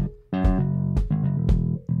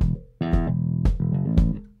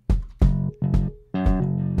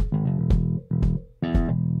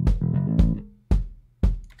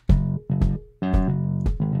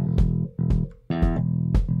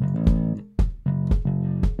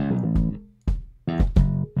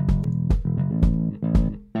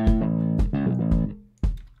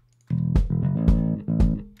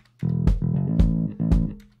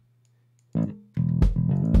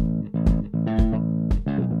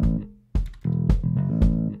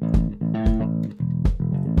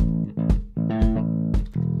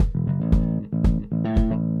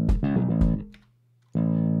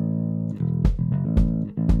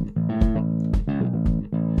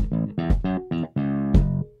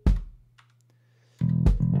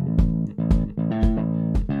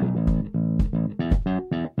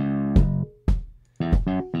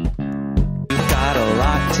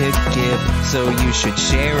 To give, so you should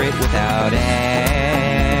share it without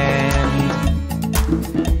end.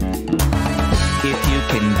 If you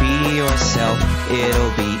can be yourself,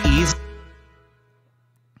 it'll be easy.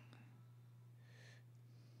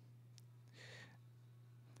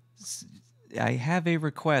 I have a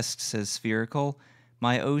request, says Spherical.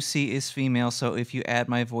 My OC is female, so if you add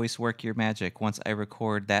my voice, work your magic once I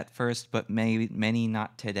record that first, but many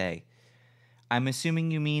not today. I'm assuming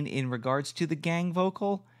you mean in regards to the gang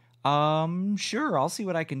vocal? Sure, I'll see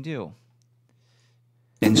what I can do.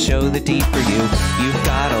 And show the deeper you've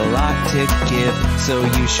got a lot to give, so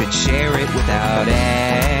you should share it without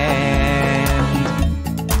end.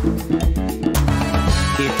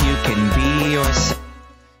 If you can be yourself,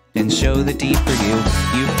 and show the deeper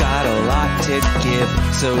you've got a lot to give,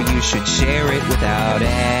 so you should share it without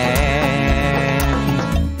end.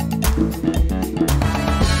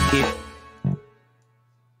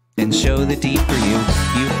 And show the deeper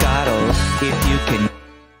you've got a, if you can,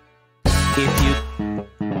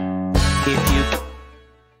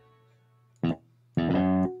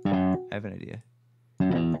 I have an idea.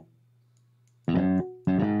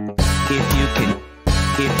 If you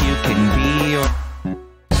can be your,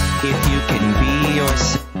 if you can be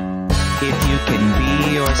yourself, if you can be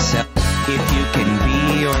yourself, if you can be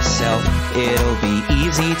yourself, it'll be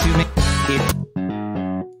easy to make.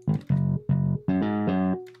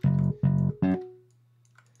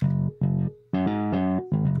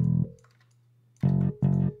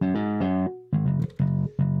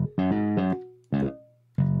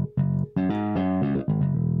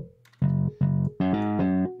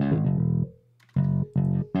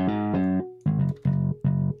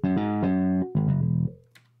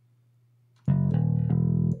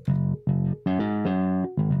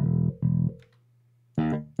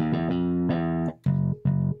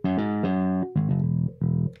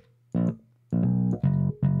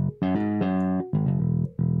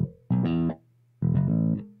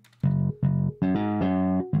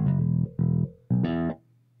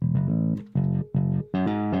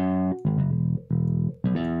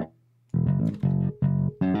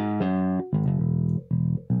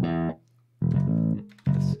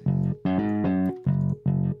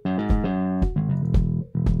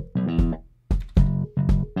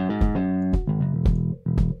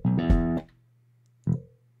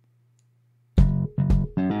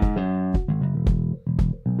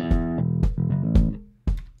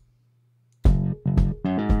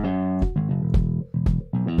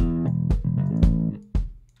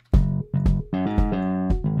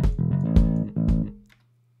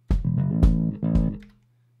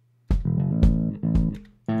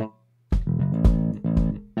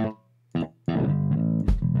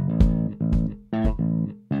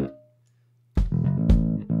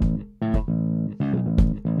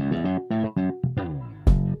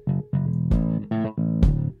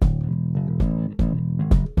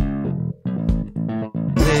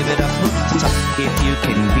 If you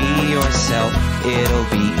can be yourself, it'll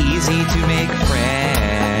be easy to make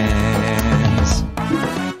friends.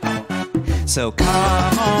 So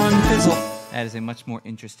come on, fizzle. That is a much more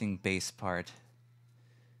interesting bass part.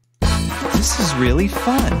 This is really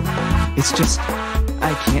fun. It's just,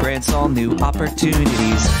 I can't grant all new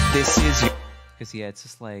opportunities. This is your... Because yeah, it's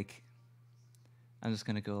just like, I'm just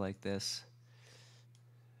gonna go like this.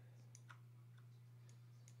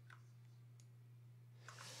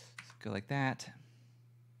 Go like that.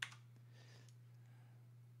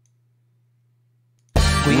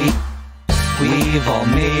 We've all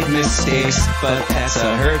made mistakes, but that's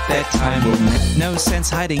a hurt that time will make. No sense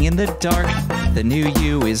hiding in the dark. The new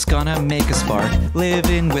you is gonna make a spark.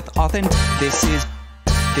 Living with authentic. This is.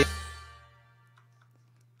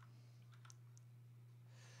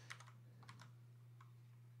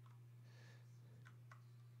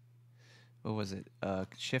 What was it?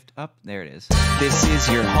 Shift up? There it is. This is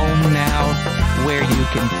your home now, where you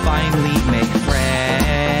can finally make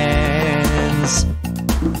friends.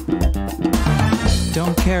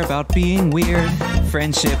 Don't care about being weird.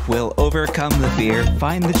 Friendship will overcome the fear.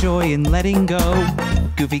 Find the joy in letting go.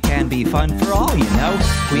 Goofy can be fun for all you know.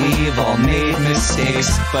 We've all made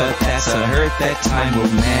mistakes, but that's a hurt that time will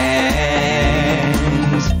mend.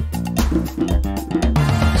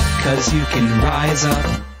 'Cause you can rise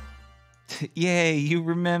up. Yay, you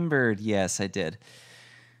remembered. Yes, I did.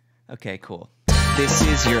 Okay, cool. This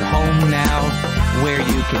is your home now, where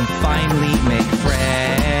you can finally make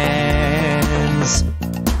friends.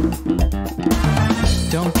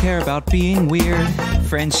 Don't care about being weird.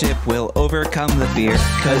 Friendship will overcome the fear.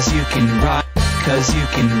 'Cause you can ride. 'Cause you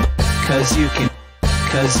can. 'Cause you can.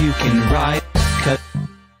 'Cause you can ride.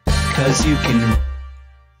 'Cause you can.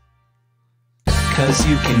 'Cause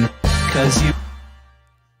you can. 'Cause you.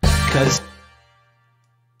 'Cause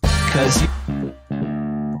you.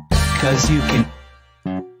 'Cause you can.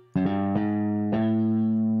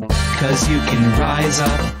 'Cause you can rise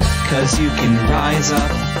up. 'Cause you can rise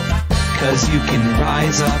up. 'Cause you can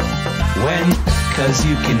rise up. When. 'Cause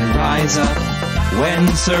you can rise up. When,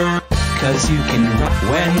 sir. 'Cause you can.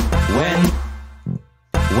 When,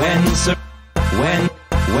 sir.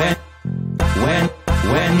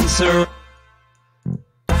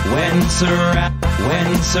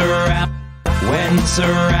 When, sir. When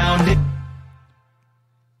surrounded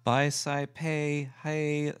by Saipei.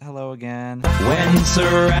 Hey, hello again. When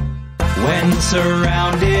surrounded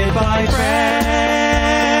by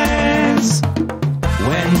friends.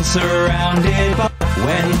 When surrounded by friends.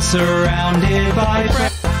 When surrounded by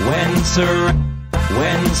friends.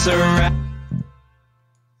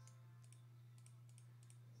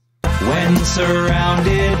 When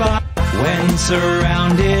surrounded by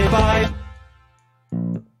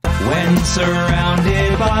When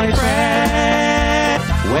surrounded by friends.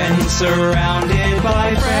 When surrounded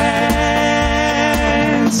by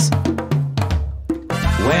friends.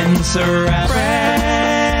 When surrounded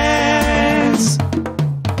friends.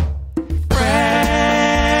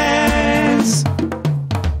 Friends.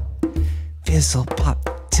 Fizzle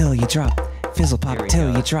pop till you drop. Fizzle pop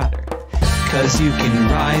till you drop. 'Cause you can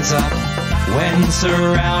rise up. When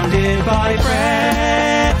surrounded by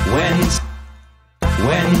friends.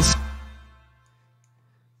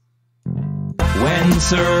 When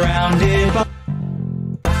surrounded by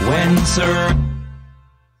when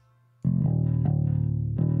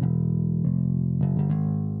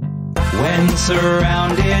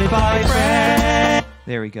surrounded by friends.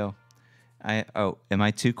 There we go. Am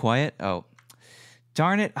I too quiet? Oh,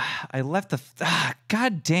 darn it. I left the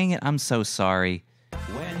God dang it. I'm so sorry.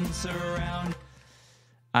 When surround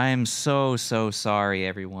I am so sorry,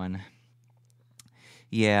 everyone.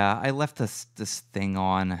 Yeah, I left this thing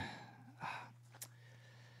on.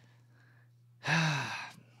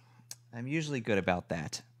 I'm usually good about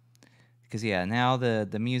that. Because, yeah, now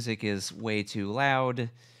the music is way too loud.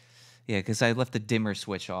 Yeah, because I left the dimmer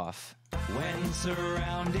switch off. When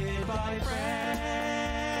surrounded by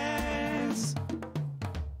friends.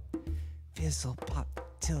 Fizzle pop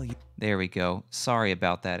till you... There we go. Sorry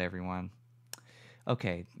about that, everyone.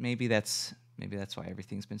 Okay, maybe that's why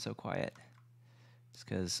everything's been so quiet. It's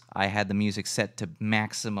because I had the music set to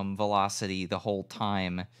maximum velocity the whole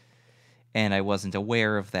time, and I wasn't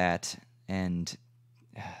aware of that, and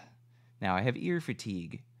now I have ear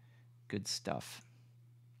fatigue. Good stuff.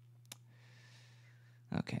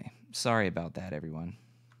 Okay, sorry about that, everyone.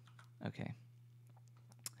 Okay.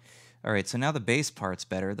 All right, so now the bass part's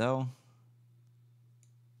better, though.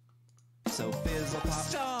 So fizzle pop.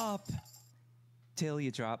 Stop! Till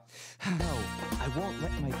you drop. No, I won't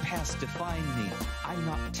let my past define me. I'm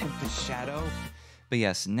not Tempest Shadow. But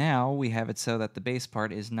yes, now we have it so that the bass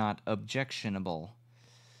part is not objectionable.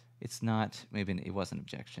 It's not, maybe it wasn't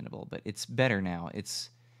objectionable, but it's better now.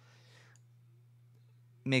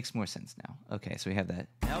 Makes more sense now. Okay, so we have that.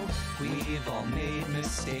 No, we've all made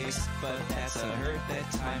mistakes, but that's a hurt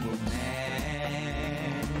that time will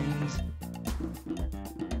mend.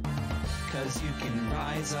 'Cause you can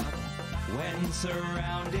rise up when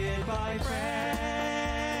surrounded by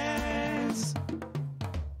friends.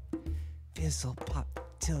 Fizzle pop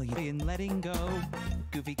till you in letting go.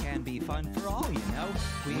 Goofy can be fun for all you know.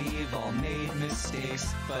 We've all made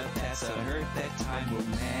mistakes, but that's a hurt that time will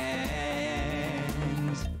mend.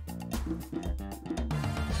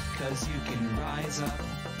 'cause you can rise up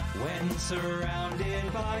when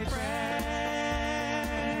surrounded by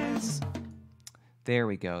friends. There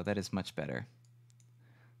we go. That is much better.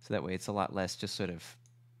 So that way it's a lot less just sort of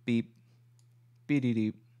beep,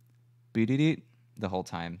 beep-de-deep, beep-de-deep the whole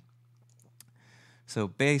time. So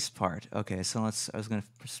bass part. Okay, so I was going to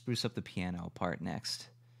spruce up the piano part next.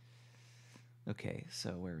 Okay,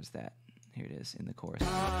 so where is that? Here it is in the chorus.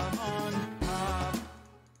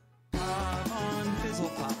 Come on, fizzle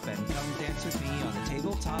pop, and come dance with me on the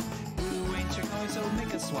tabletop. Ooh, ain't you going, so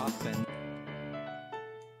make a swap and...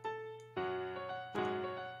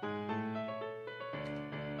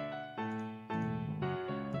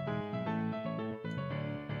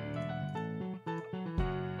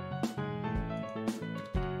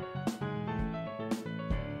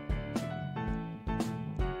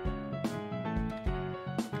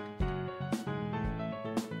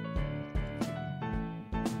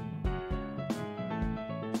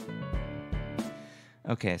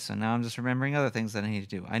 Okay, so now I'm just remembering other things that I need to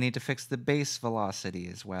do. I need to fix the bass velocity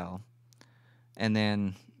as well. And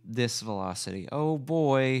then this velocity. Oh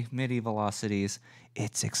boy, MIDI velocities.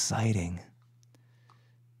 It's exciting.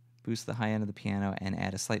 Boost the high end of the piano and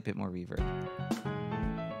add a slight bit more reverb.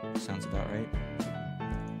 Sounds about right.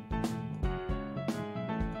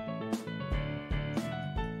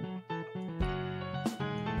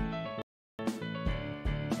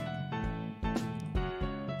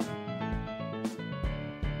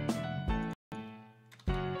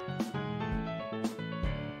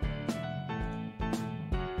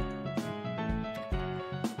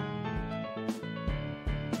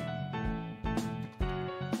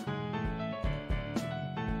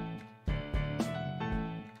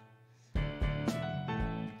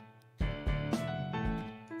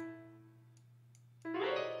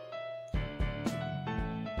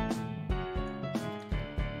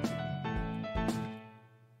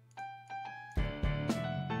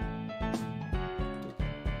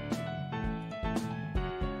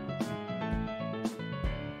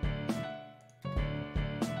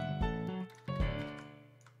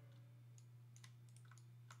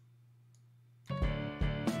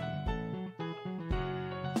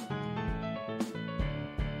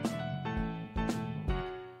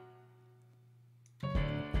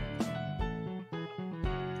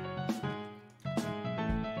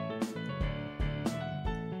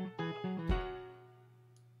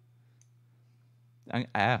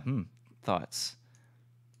 Thoughts.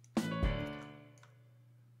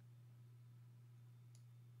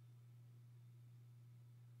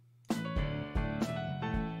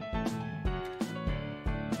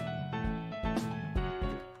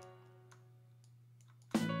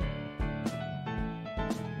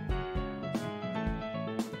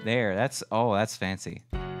 There, that's fancy.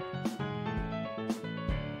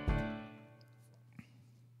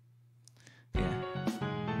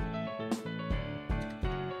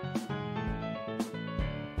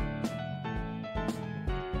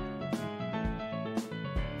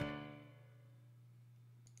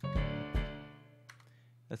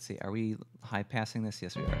 Let's see, are we high passing this?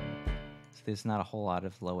 Yes, we are. So there's not a whole lot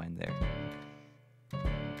of low end there.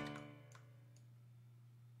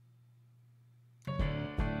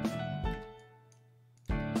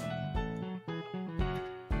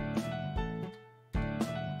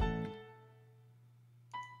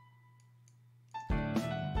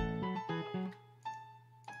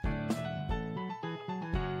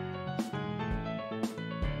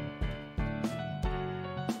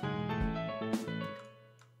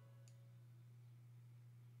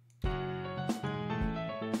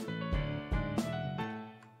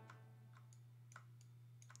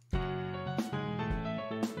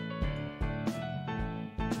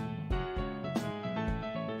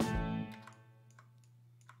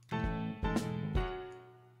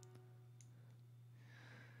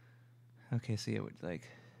 Okay, so it would like...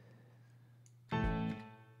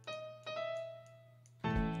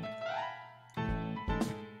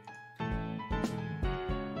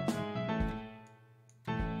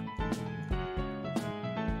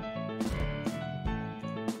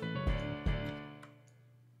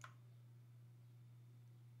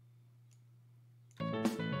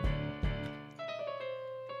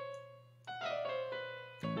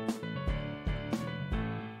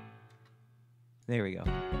 There we go.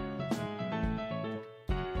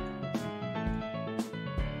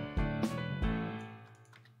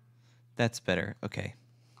 That's better. Okay.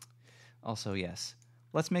 Also, yes.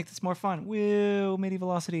 Let's make this more fun. Woo! MIDI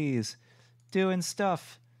velocities. Doing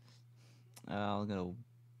stuff. I'll go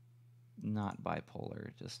not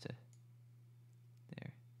bipolar just to...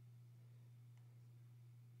 There.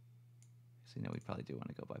 So, we probably do want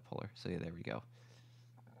to go bipolar. So, yeah, there we go.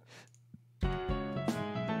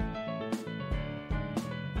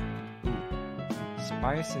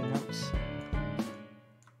 spicy notes.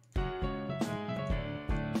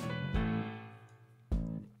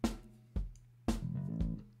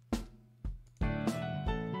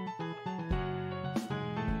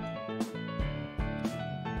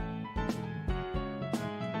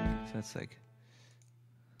 So it's like.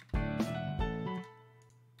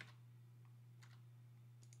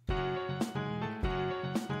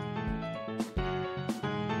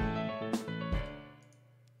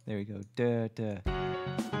 There we go. Duh, duh.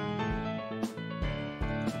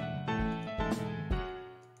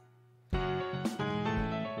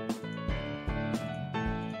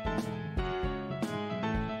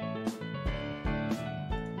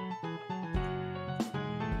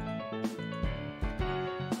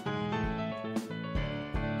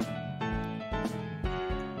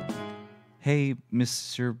 Hey,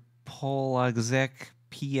 Mr. Polazek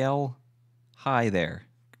PL. Hi there.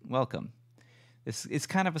 Welcome. It's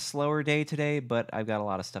kind of a slower day today, but I've got a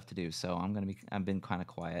lot of stuff to do, so I've been kind of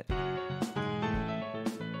quiet.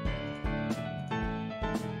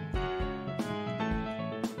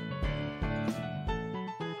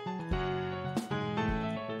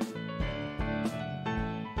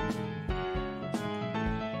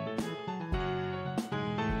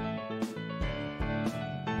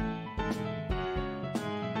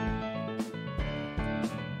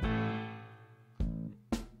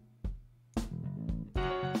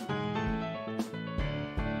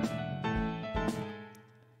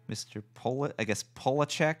 Mr.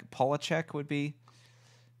 Polacek would be.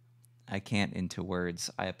 I can't into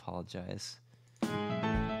words. I apologize.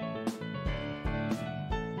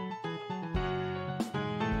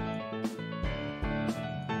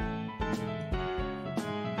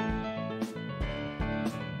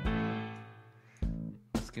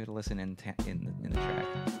 Let's give it a listen in the track.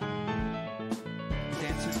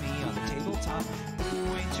 Dance with me on the tabletop.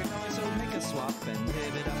 Ooh, ain't you going, so make a swap and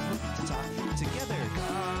live it up to top. Together,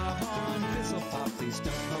 come on, fizzle pop. Please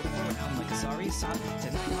don't poke around like a sorry sock.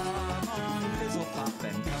 Tonight, come on, fizzle pop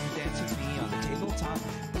and come dance with me on the tabletop.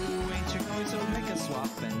 Ooh, ain't you going, so make a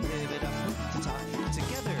swap and live it up to top.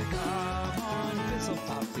 Together, come on, fizzle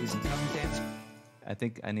pop. Please come dance. I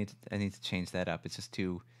think I need to change that up. It's just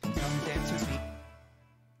too. Come dance with me.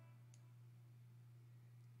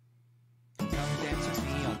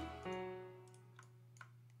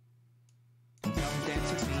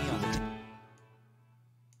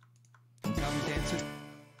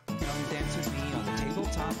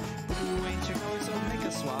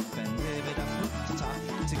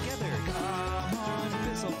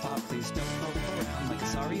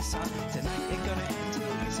 Tonight ain't gonna end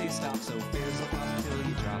till you say stop, so fizzle pop till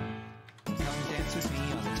you drop. Come dance with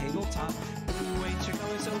me on the tabletop. Ooh, ain't you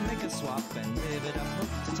going, so make a swap and live it up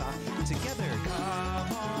to top. Together,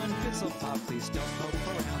 come on, fizzle pop. Please don't poke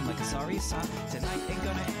around like a sorry sock. Tonight ain't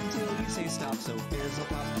gonna end till you say stop, so fizzle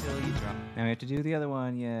pop till you drop. Now we have to do the other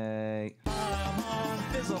one, yay. Come on,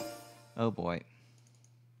 fizzle. Oh boy.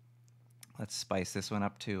 Let's spice this one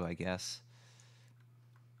up too, I guess.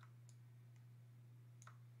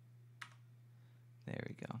 There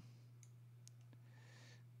we go.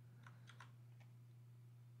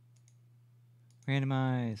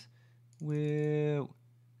 Randomize. Woo.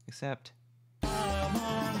 Accept. Come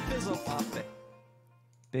on, fizzle pop it.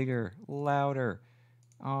 Bigger, louder.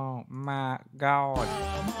 Oh my God.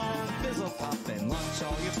 Come on, fizzle pop and launch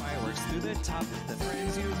all your fireworks through the top. The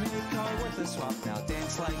friends you make are worth a swap. Now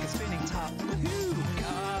dance like a spinning top. Woohoo!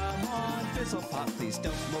 Come on, fizzle pop. Please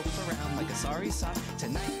don't mope around like a sorry sock.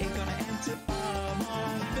 Tonight ain't gonna end till. Come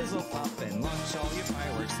on, fizzle pop and launch all your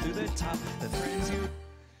fireworks through the top. The friends you.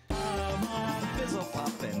 Come on, fizzle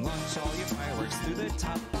pop and launch all your fireworks through the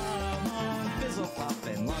top. Come on, fizzle pop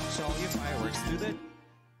and launch all your fireworks through the.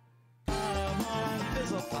 Come on,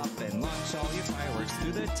 fizzle pop and launch all your fireworks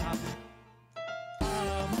through the top.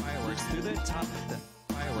 Fireworks through the top. The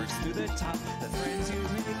fireworks through the top. The friends you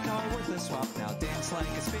make are worth a swap. Now dance like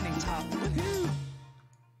a spinning top. Woohoo!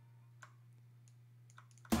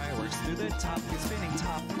 Fireworks through the top. It's spinning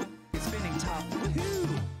top. It's spinning top.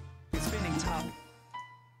 Woohoo! It's spinning top.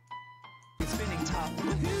 It's spinning top.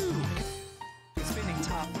 Woohoo! It's spinning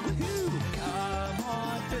top. Woohoo! Come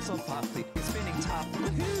on, fizzle pop. It's spinning top.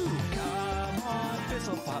 Woohoo! Come on,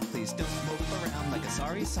 fizzle pop. Please don't move around like a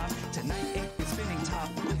sorry sock. Tonight it's spinning top.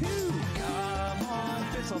 Woohoo! Come on,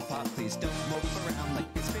 fizzle pop. Please don't move around like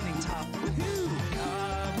it's spinning top. Woohoo!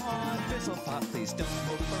 Come on, fizzle pop. Please don't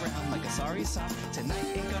move around like a sorry sock. Tonight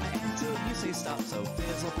ain't gonna end till you say stop. So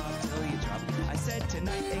fizzle pop till you drop. I said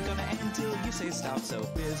tonight ain't gonna end till you say stop. So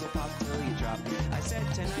fizzle pop till you drop. I said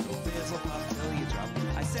tonight, oh fizzle pop till you drop.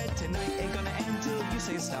 I said tonight ain't gonna end till you say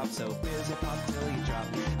say stop, so fizzle pop till you drop.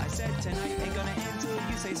 I said tonight ain't gonna end till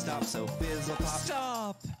you say stop, so fizzle pop.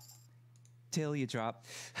 Stop! Till you drop.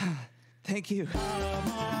 Thank you.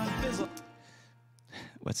 Come on, fizzle.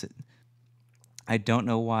 What's it? I don't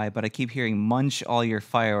know why, but I keep hearing munch all your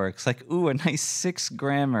fireworks. Like, ooh, a nice 6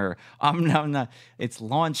 grammar. No. It's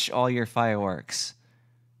launch all your fireworks.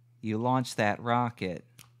 You launch that rocket.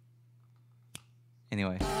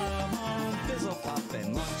 Anyway. Come on, fizzle pop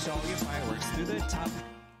and launch all your fireworks through the top.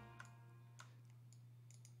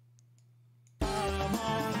 Come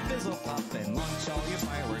on, fizzle pop and launch all your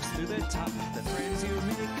fireworks through the top. The friends you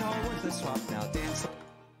make are worth a swap. Now dance.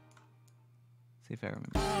 See if I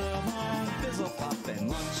remember. Come on, fizzle pop and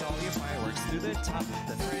launch all your fireworks through the top.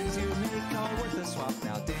 The friends you make are worth a swap.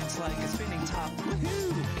 Now dance like a spinning top.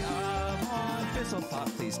 Woohoo! Come on, fizzle pop,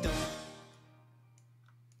 please don't.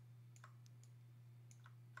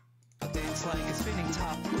 Dance like a spinning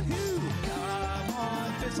top. Woohoo! Come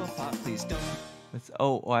on, fizzle pop, please don't.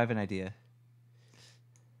 Oh, I have an idea.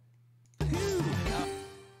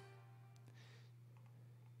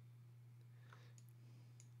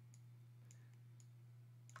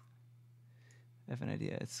 I have an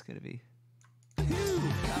idea. It's gonna be. Come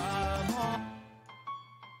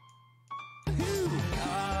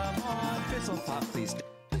on, fizzle pop, please.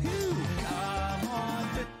 Come on,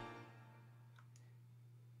 fizzle.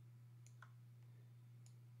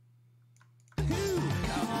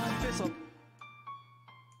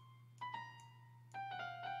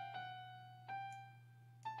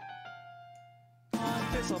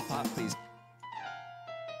 Fizzle pop, please.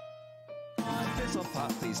 Fizzle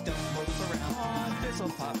pop, please don't move around. On fizzle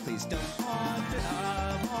pop, please don't. On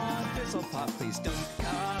fizzle pop, please don't.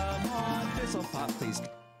 Come on, fizzle pop, please.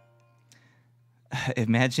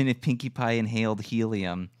 Imagine if Pinkie Pie inhaled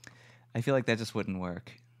helium. I feel like that just wouldn't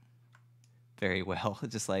work very well.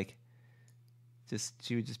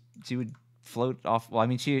 She would float off. Well, I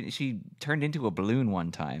mean, she turned into a balloon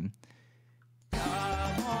one time.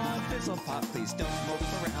 Come on, fizzle pop, please don't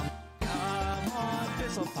move around.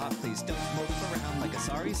 Fizzle pop, please don't move around like a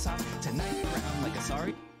sorry sock. Tonight around like a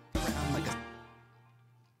sorry. Around like a.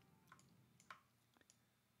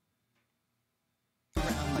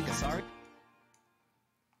 Around like a sorry.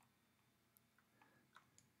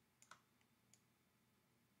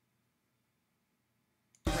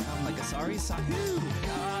 Around like a sorry sock.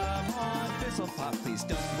 Come on, fizzle pop, please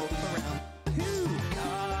don't move around.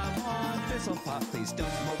 Come on, fizzle pop, please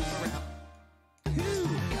don't move around.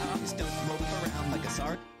 Please don't move around like a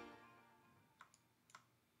sorry.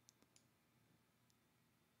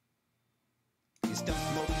 Please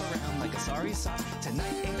don't move around like a sorry sock.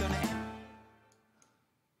 Tonight ain't gonna end.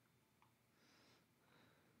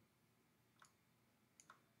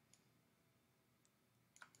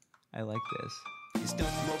 I like this. Please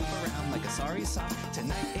don't move around like a sorry sock.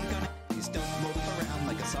 Tonight ain't gonna. Please don't move around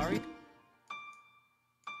like a sorry.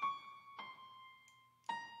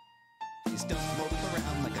 Please don't move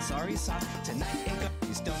around like a sorry sock. Tonight ain't gonna.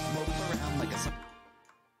 Please don't move around like a sorry.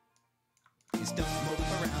 Please don't move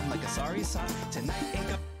around like a sorry sock. Tonight ain't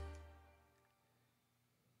gonna.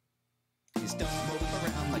 Please don't move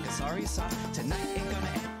around like a sorry sock. Tonight ain't gonna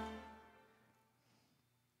end.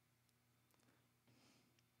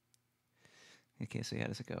 Okay, so how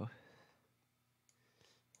does it go?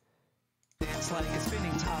 Dance like a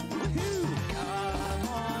spinning top. Woohoo! Come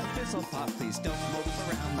on, fizzle pop, please don't move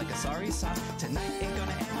around like a sorry sock. Tonight ain't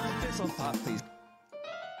gonna end. On fizzle pop, please.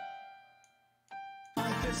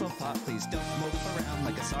 On fizzle pop, please don't move around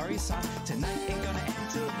like a sorry sock. Tonight ain't gonna end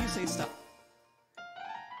till you say stop.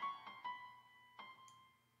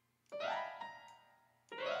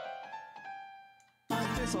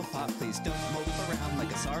 Fizzle pop, please don't move around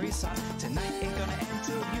like a sorry sock. Tonight ain't gonna end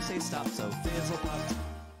till you say stop, so fizzle pop.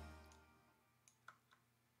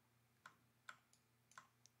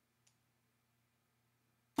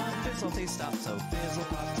 Fizzle, say stop, so fizzle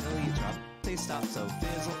pop till you drop. Say stop, so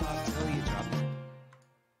fizzle pop till you drop.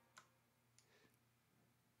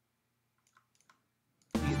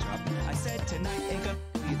 You drop. I said tonight ain't gonna.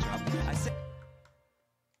 You drop. I said.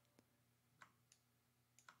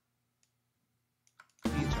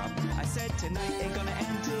 I said tonight ain't gonna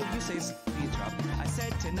end till you say you drop. I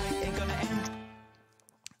said tonight ain't gonna end.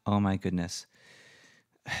 Oh my goodness.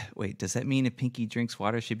 Wait, does that mean if Pinkie drinks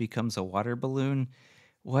water, she becomes a water balloon?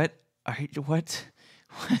 What? What?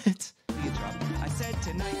 You drop. I said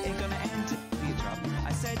tonight ain't gonna end till you drop.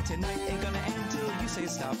 I said tonight ain't gonna end till you say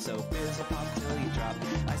stop, so fizzle pop till you drop.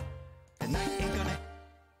 Tonight ain't gonna.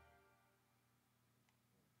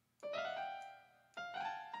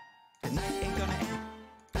 Tonight ain't gonna end.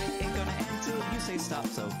 Say stop,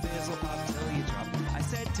 so fizzle pop till you drop. I I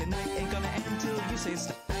said tonight ain't gonna end till you say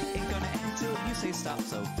stop. Ain't gonna end till you say stop.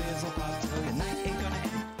 So fizzle pop till the night ain't gonna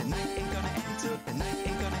end. The night ain't gonna end till the night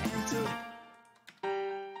ain't gonna end till.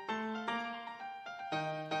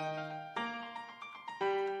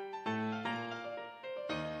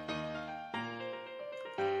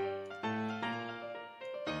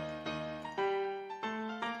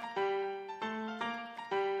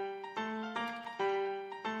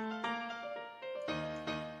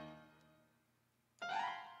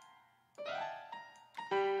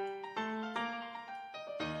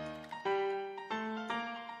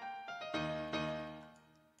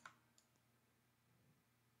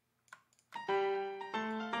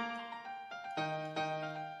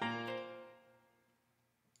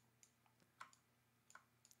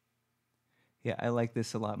 Yeah, I like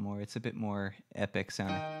this a lot more. It's a bit more epic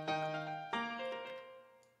sounding.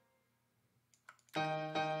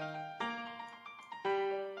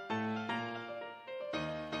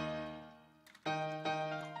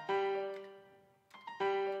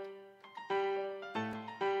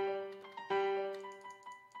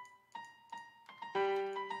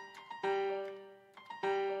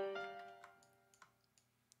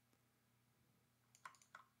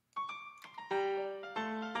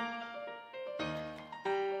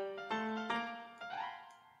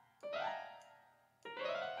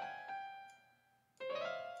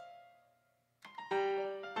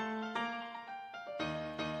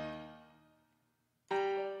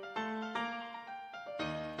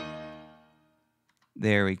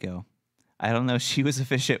 There we go. I don't know. She was a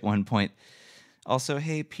fish at one point. Also,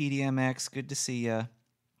 hey, PDMX, good to see ya.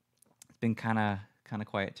 It's been kind of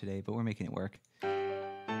quiet today, but we're making it work.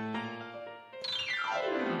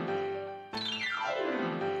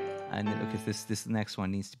 And then, okay, this next one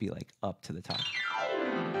needs to be like up to the top.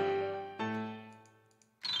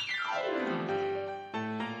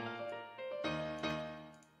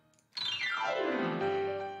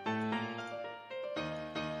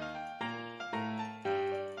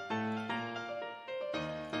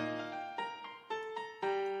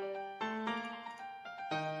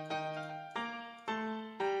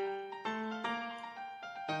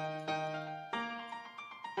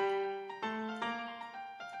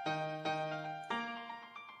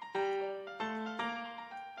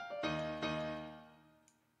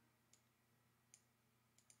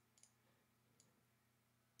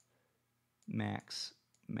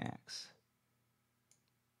 Max.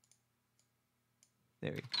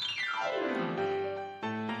 There we go.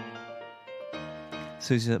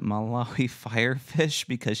 So is it Malawi firefish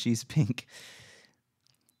because she's pink?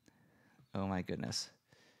 Oh my goodness.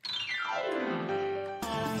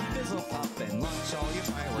 Fizzle pop and launch all your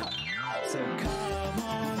fireworks. So come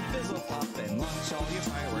on, fizzle pop and launch all your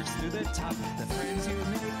fireworks through the top. The friends you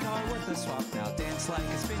make are worth a swap. Now dance like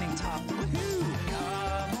a spinning top. Woohoo!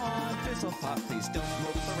 Come on, fizzle pop, please don't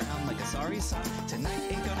mope around like a sorry sock. Tonight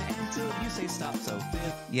ain't gonna end till you say stop. So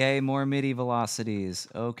yay, more MIDI velocities.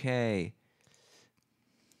 Okay.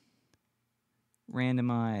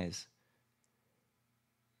 Randomize.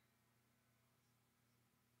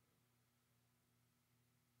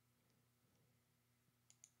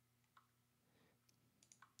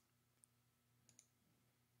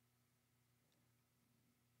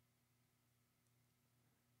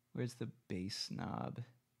 Where's the bass knob?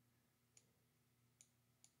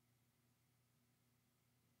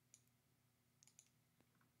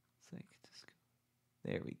 It's like, just go.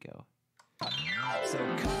 There we go. So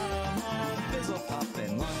come on, fizzle pop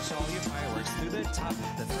and launch all your fireworks through the top.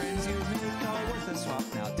 The friends you make are worth a swap.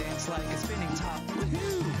 Now dance like a spinning top.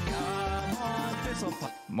 Woohoo! Come on, fizzle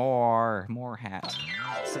pop. More hats.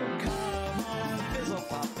 So come on, fizzle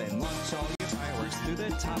pop and launch all your fireworks through the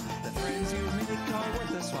top. The friends you make are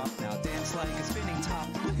worth a swap. Now dance like a spinning top.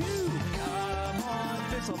 Woohoo! Come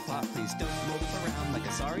on, fizzle pop, please don't mope around like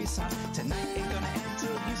a sorry sock. Tonight ain't gonna end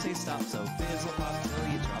till you say stop. So fizzle pop till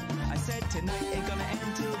you drop. I said tonight ain't gonna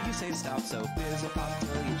end till you say stop. So fizzle pop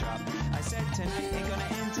till you drop. I said tonight ain't gonna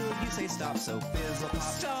end till you say stop. So fizzle pop.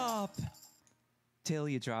 Stop! Till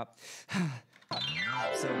you drop.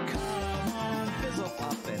 So come on, fizzle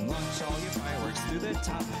pop and launch all your fireworks through the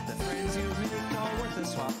top. The friends you make are worth a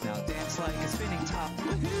swap. Now dance like a spinning top.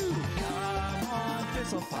 Woohoo! Come on,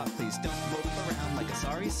 fizzle pop, please don't mope around like a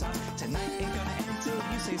sorry sock. Tonight ain't gonna end till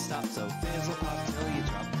you say stop. So fizzle pop till you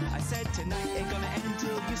drop. I said tonight ain't gonna end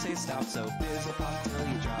till you say stop. So fizzle pop till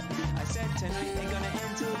you drop. I said tonight ain't gonna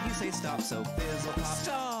end till you say stop. So fizzle pop.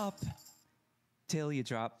 Stop! Till you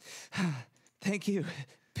drop. Thank you,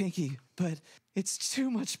 Pinky, but it's too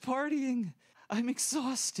much partying. I'm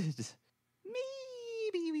exhausted.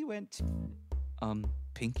 Maybe we went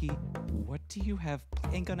Pinky, what do you have?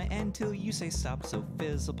 Ain't gonna end till you say stop, so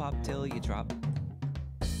fizzle pop till you drop.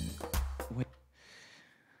 What?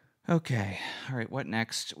 Okay, alright, what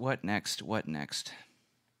next? What next? What next?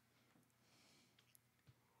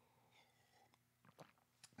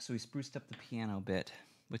 So we spruced up the piano bit,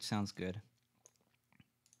 which sounds good.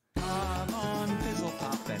 Come on, fizzle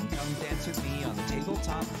pop, and come dance with me on the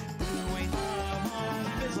tabletop. Wait, come on,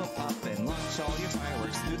 fizzle pop, and launch all your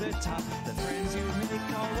fireworks through the top. The friends you make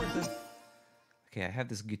are worth the... Okay, I have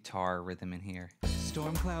this guitar rhythm in here.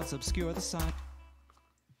 Storm clouds obscure the sun.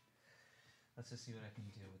 Let's just see what I can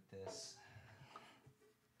do with this.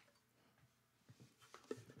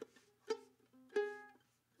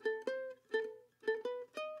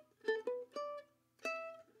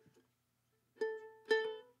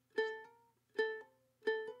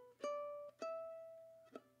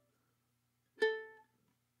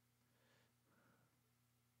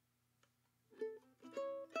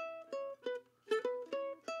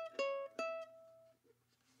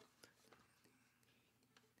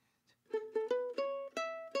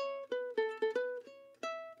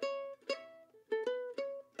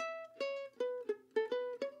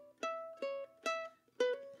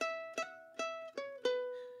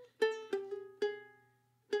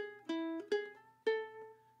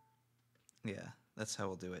 Yeah, that's how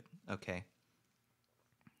we'll do it. Okay.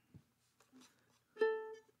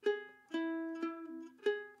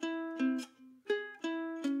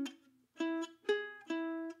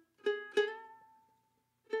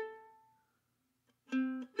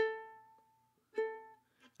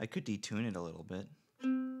 I could detune it a little bit.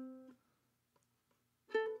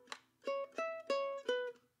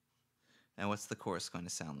 And what's the chorus going to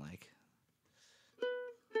sound like?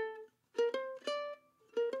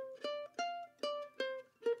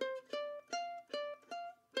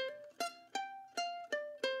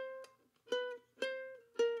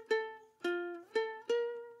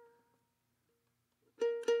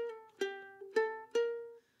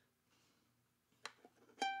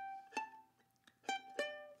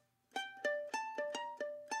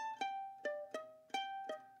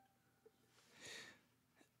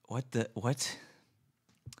 What?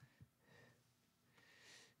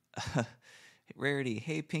 Rarity,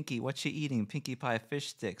 hey Pinky, what you eating? Pinkie Pie fish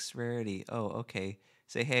sticks. Rarity, oh, okay.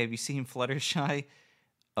 Say, hey, have you seen Fluttershy?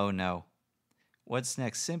 Oh no. What's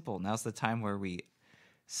next? Simple. Now's the time where we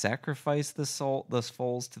sacrifice the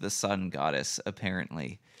foals to the sun goddess,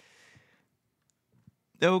 apparently.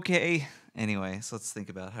 Okay. Anyway, so let's think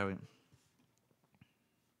about how we...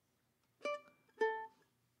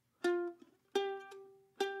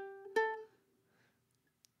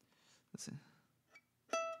 Let's see.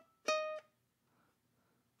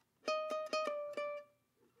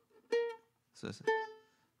 So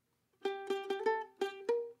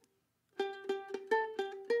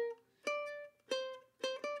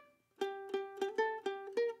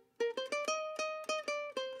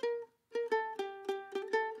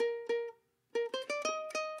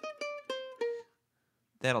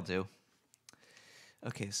that'll do.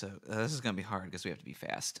 Okay, so this is going to be hard because we have to be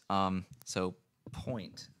fast. So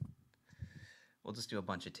point. We'll just do a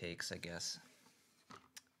bunch of takes, I guess.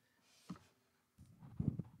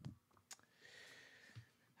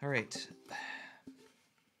 All right.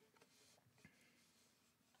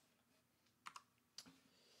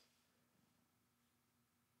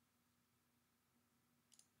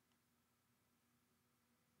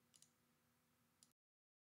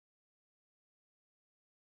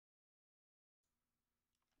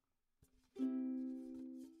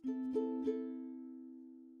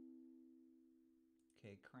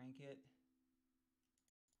 Okay, crank it.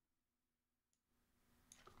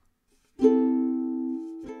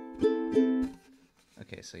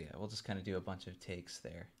 Okay, so yeah, we'll just kind of do a bunch of takes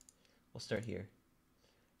there. We'll start here,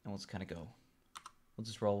 and we'll just kind of go. We'll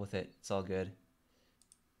just roll with it. It's all good.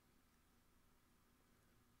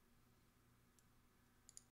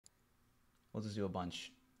 We'll just do a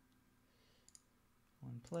bunch.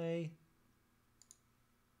 One play.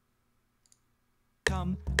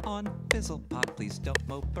 Come on, fizzle pop, please don't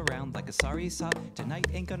mope around like a sorry sop. Tonight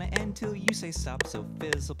ain't gonna end till you say stop, so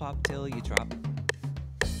fizzle pop till you drop.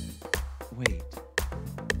 Wait,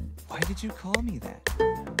 why did you call me that?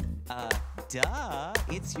 Duh,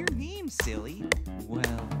 it's your name, silly.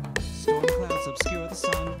 Well, storm clouds obscure the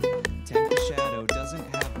sun. Tempest shadow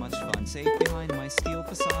doesn't have much fun. Safe behind my steel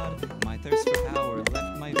facade, my thirst for power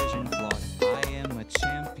left my vision flawed. I am a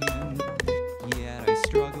champion, yet I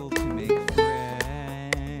struggle to make friends.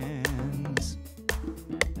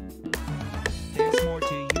 There's more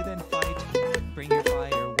to you than fight. Bring your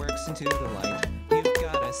fireworks into the light. You've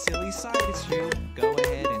got a silly side, it's true. Go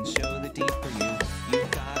ahead and show the deep for you.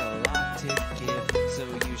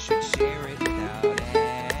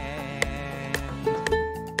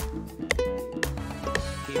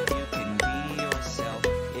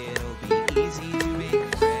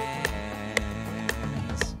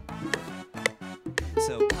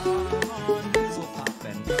 on, fizzle pop,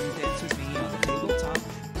 and come dance with me on the tabletop.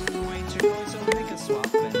 Ain't your boy, so make a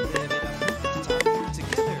swap and live it up at the top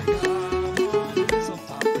together. Come on, fizzle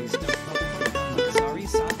pop, please don't poke around like a sorry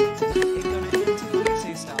sock. Tonight ain't gonna end till you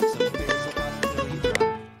say stop, so fizzle pop till you drop.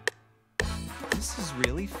 This is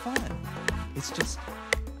really fun. It's just,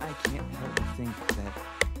 I can't help but think that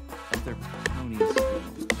other ponies will.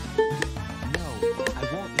 No, I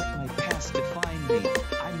won't let my past define me.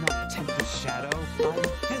 I'm not Tempest Shadow. I'm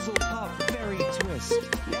Fizzle Pop Fairy Twist.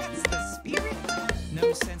 That's the spirit.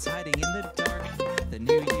 No sense hiding in the dark. The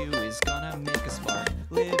new you is gonna make a spark.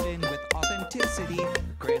 Living with authenticity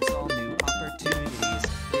grants all new opportunities.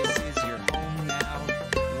 This is your home now,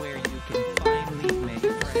 where you can finally make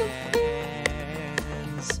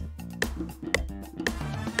friends.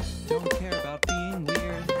 Don't care about being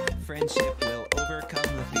weird. Friendship will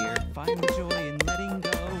overcome the fear. Find the joy in letting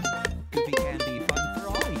go. Goofy can be fun for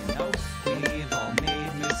all you know. We've all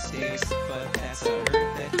made mistakes, but that's a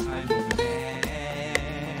hurt that time will mend.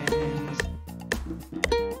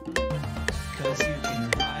 'Cause you can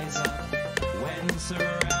rise up when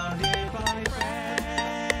surrounded by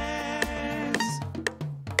friends.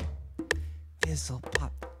 Fizzle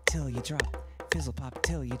pop till you drop. Fizzle pop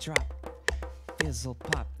till you drop. Fizzle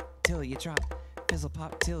pop till you drop. Fizzle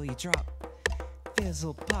pop till you drop.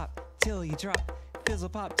 Fizzle pop till you drop. Fizzle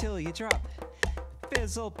pop till you drop.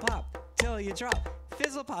 Fizzle pop till you drop.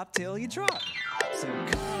 Fizzle pop till you drop. So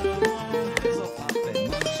come on, fizzle pop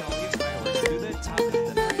and launch all your fireworks to the top.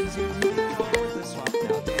 The friends you meet are worth a swap.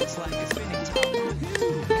 Now dance like a spinning top.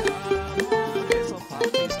 Woohoo! Come on, fizzle pop,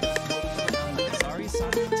 please don't poke around like a sorry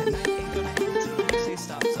sock. Tonight ain't gonna end till you say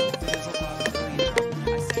stop. So fizzle pop till you drop.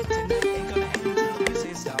 I said tonight ain't gonna end till you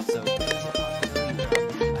say stop. So fizzle pop till you drop.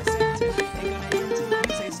 I said tonight ain't gonna end till you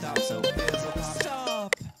say stop. So fizzle pop.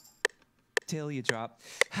 Stop! Till you drop.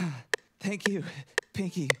 Thank you,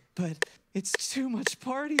 Pinky, but it's too much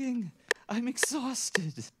partying. I'm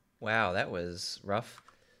exhausted. Wow, that was rough,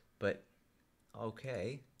 but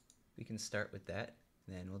okay. We can start with that,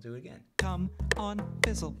 then we'll do it again. Come on,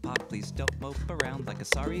 fizzle pop, please don't mope around like a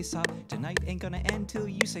sorry sop. Tonight ain't gonna end till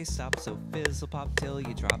you say stop, so fizzle pop till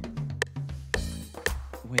you drop.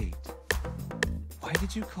 Wait, why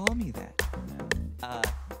did you call me that?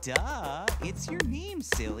 Duh, it's your name,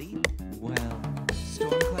 silly. Well,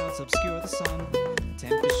 storm clouds obscure the sun.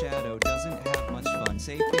 Tempest Shadow doesn't have much fun.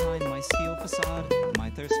 Safe behind my steel facade, my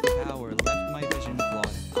thirst for power left my vision flawed.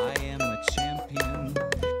 I am a champion,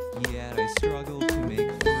 yet I struggle to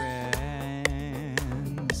make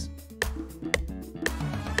friends.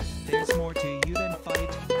 There's more to you than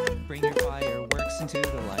fight. Bring your fireworks into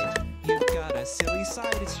the light. You've got a silly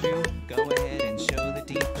side, it's true. Go ahead and show the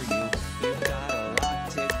deeper you. You've got a lot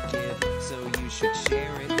to give, so you should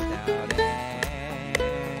share it without end.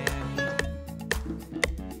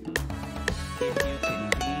 If you can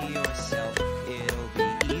be yourself, it'll be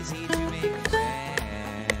easy to make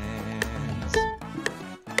friends.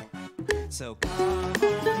 So come on,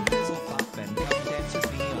 fizzle pop, and come dance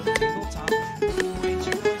with me on the tabletop. Ain't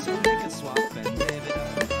your boy, so make a swap and live it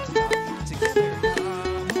up at the top together. Come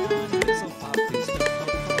on, fizzle pop, please don't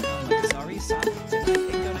poke around like a sorry sock. Tonight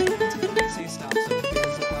ain't gonna end till you say stop, so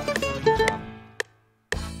fizzle pop till you drop.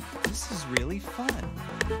 This is really fun.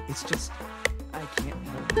 It's just, I can't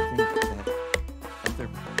help but think that other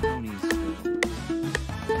ponies will.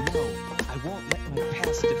 No, I won't let my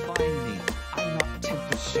past define me. I'm not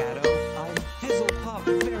Tempest Shadow. I'm Fizzle Pop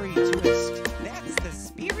Fairy Twist. That's the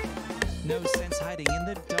spirit. No sense hiding in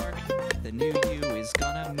the dark. The new you is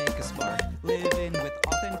gonna make a spark. Living with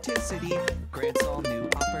authenticity grants all new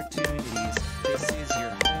opportunities. This is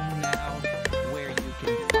your home now, where you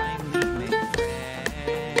can finally make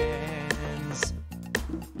friends.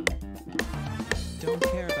 Don't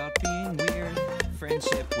care about being weird.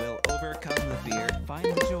 Friendship will overcome the fear. Find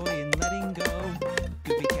the joy in letting go.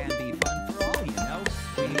 Goofy can be fun for all you know.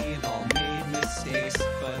 We've all made mistakes,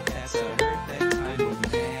 but that's a hurt that time will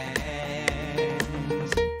mend.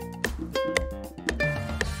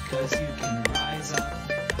 'Cause you can rise up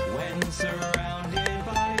when surrounded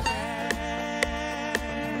by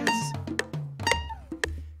friends.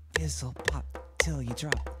 Fizzle pop till you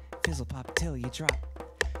drop. Fizzle pop till you drop.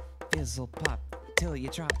 Fizzle pop till you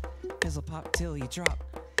drop. Fizzle pop till you drop.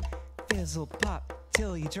 Fizzle pop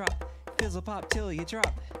till you drop. Fizzle pop till you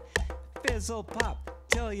drop. Fizzle pop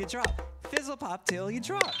till you drop. Fizzle pop till you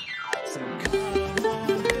drop. So come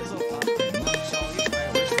on, fizzle pop, and launch all your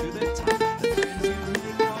fireworks to the top. The friends you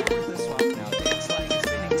make are worth a swap. Now dance like a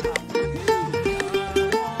spinning top. Woohoo!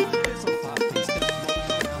 Come on, fizzle pop, please don't mope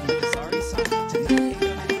around like a sorry sock. Tonight ain't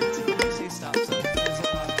gonna end till you say stop. So fizzle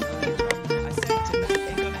pop till you drop. I said tonight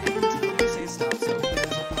ain't gonna end till you say stop. So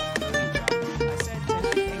fizzle pop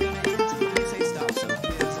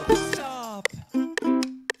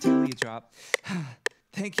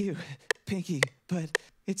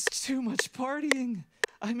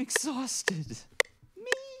exhausted.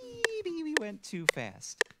 Maybe we went too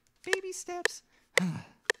fast. Baby steps.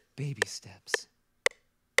 Baby steps.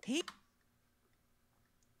 Hey.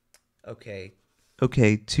 Okay.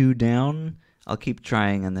 Okay, 2 down. I'll keep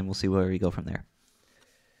trying, and then we'll see where we go from there.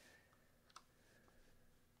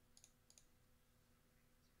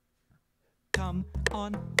 Come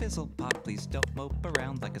on, fizzle pop, please don't mope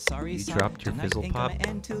around like a sorry You sock. dropped your Tonight fizzle ain't pop? gonna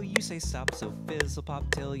end till you say stop, so fizzle pop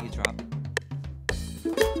till you drop.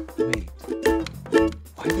 Wait,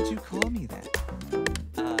 why did you call me that?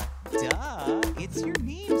 Duh, it's your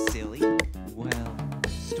name, silly. Well,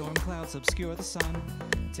 storm clouds obscure the sun.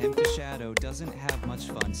 Tempest shadow doesn't have much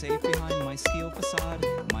fun. Safe behind my steel facade,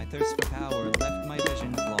 my thirst for power left my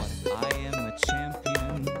vision flawed. I am a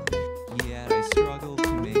champion, yet I struggle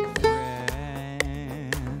to make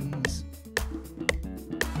friends.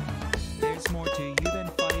 There's more to you than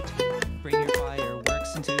fight. Bring your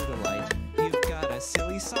fireworks into the light. You've got a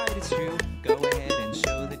silly side, it's true. Go ahead and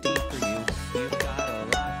show the deeper you. You've got a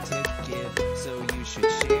lot to give, so you should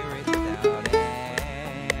share it without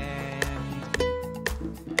end.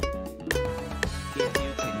 If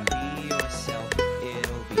you can be yourself,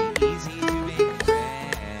 it'll be easy to make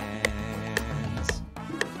friends.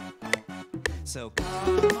 So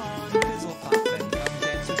come on, fizzle pop, and come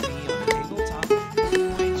dance with me on the tabletop.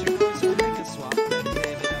 Arrange your chords, we'll make a swap, and live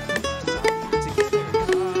it up to the top. Together,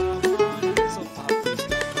 come on, fizzle pop, please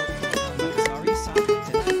don't go on like a sorry sock.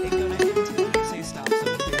 Tonight ain't gonna end till you say stop, so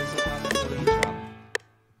fizzle pop until you drop.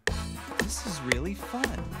 This is really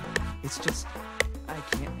fun. It's just, I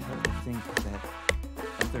can't help but think that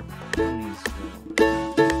other ponies will. No,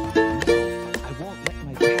 I won't let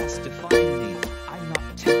my past define me. I'm not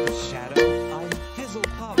Tempest Shadow. I'm Fizzle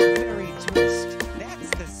Pop Berry Twist. That's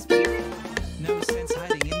the spirit. No sense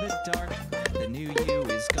hiding in the dark. The new you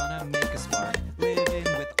is gonna make a spark. Living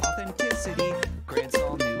with authenticity grants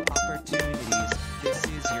all new opportunities. This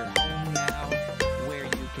is your home now, where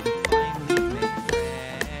you can finally make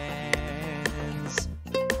friends.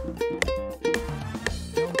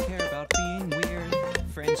 Don't care about being weird.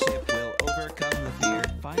 Friendship will overcome the fear.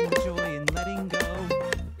 Find the joy in letting go.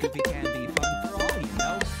 Goofy can be fun for all you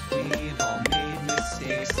know. We've all made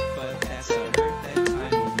mistakes, but that's a hurt that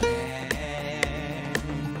time will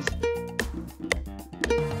mend.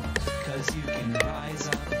 'Cause you can rise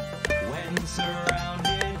up when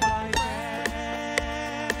surrounded by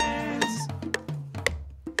friends.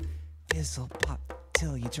 Fizzle pop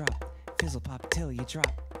till you drop. Fizzle pop till you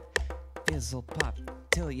drop. Fizzle pop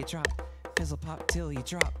till you drop. Fizzle pop till you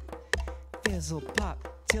drop. Fizzle pop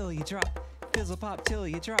till you drop. Fizzle pop till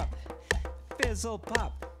you drop. Fizzle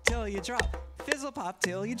pop till you drop. Fizzle pop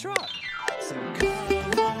till you drop. So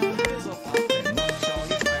come on, fizzle pop, and launch all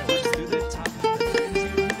your fireworks through the top. The friends you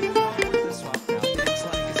really want with the swap now dance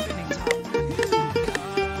like a spinning top.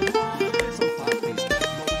 Come on, fizzle pop, please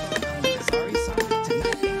don't mope around like a sorry sock.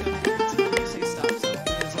 Tonight ain't gonna end till you say stop, so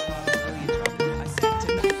fizzle pop till you drop. I said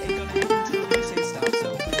tonight ain't gonna end till you say stop, so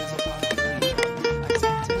fizzle pop till you drop. I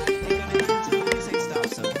said tonight ain't gonna end till you say stop,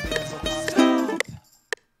 so fizzle pop stop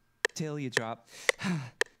till you drop.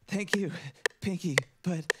 Thank you, Pinky,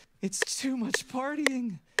 but it's too much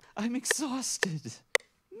partying. I'm exhausted.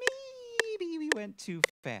 Maybe we went too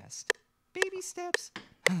fast. Baby steps.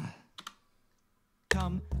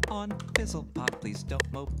 Come on, fizzle pop, please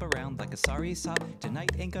don't mope around like a sorry sock.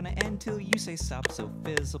 Tonight ain't gonna end till you say stop, so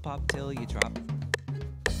fizzle pop till you drop.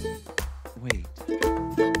 Wait,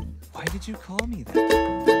 why did you call me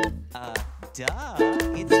that? Duh,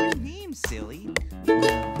 it's your name, silly.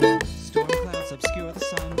 Well, storm clouds obscure the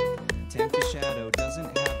sun. Tempest shadow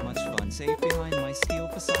doesn't have much fun. Safe behind my steel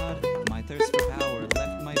facade, my thirst for power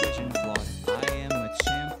left my vision flawed. I am a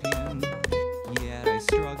champion, yet I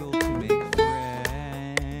struggle to make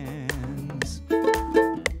friends.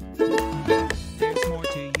 There's more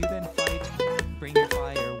to you than fight. Bring your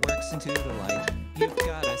fireworks into the light. You've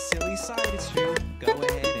got a silly side, it's true. Go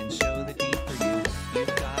ahead and show the deeper you.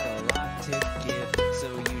 You've got a lot to give, so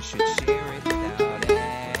you should share it without end.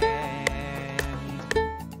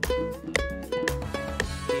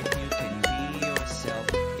 If you can be yourself,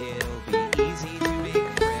 it'll be easy to make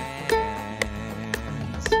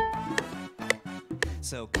friends.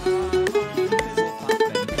 So come on, fizzle pop,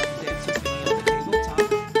 and come dance with me on the tabletop.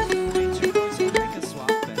 Arrange your chords, we'll make a swap,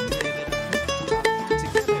 and live it up to the top.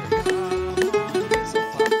 Together, come on, fizzle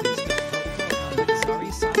pop, please don't mope around like a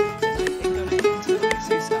sorry sock. Tonight ain't gonna end till you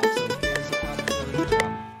say stop, so fizzle pop till you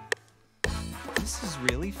drop. This is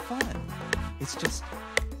really fun. It's just,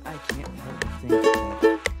 I can't help but think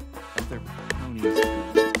that other ponies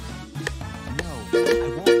will. No, I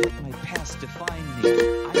won't let my past define me.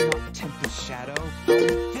 I'm not Tempest Shadow. I'm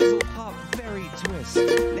Fizzle Pop Berry Twist.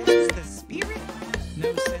 That's the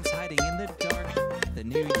hiding in the dark. The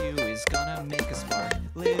new you is gonna make a spark.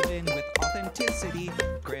 Living with authenticity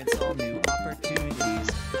grants all new opportunities.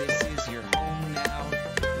 This is your home now,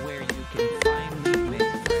 where you can finally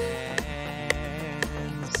make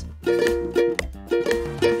friends.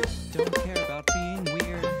 Don't care about being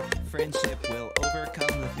weird. Friendship will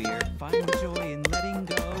overcome the fear. Find the joy in letting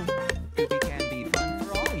go. Goofy can be fun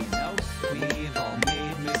for all you know. We've all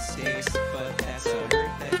made mistakes, but that's a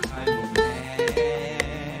hurt that time will mend.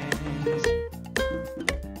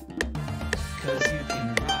 'Cause you can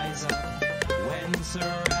rise up when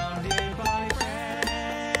surrounded by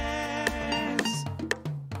friends.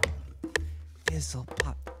 Fizzle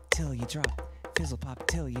pop till you drop. Fizzle pop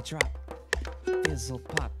till you drop. Fizzle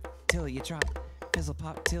pop till you drop. Fizzle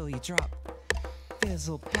pop till you drop.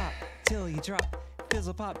 Fizzle pop till you drop.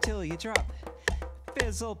 Fizzle pop till you drop.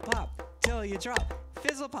 Fizzle pop till you drop.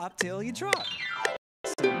 Fizzle pop till you drop.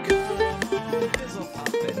 So come on, fizzle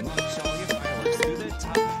pop and launch all your fireworks through the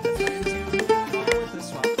top. The friends you are worth a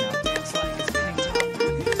swap. Now dance like a spinning top.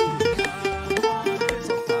 Come on,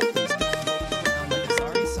 fizzle pop, please don't roll around like a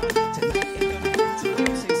sorry sock. Tonight ain't gonna end till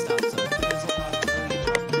you say stop. So fizzle pop till you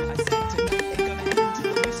drop. I said tonight ain't gonna end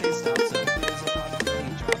till you say stop. So fizzle pop till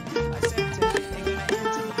you drop. I said tonight ain't gonna end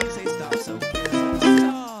till you say stop. So fizzle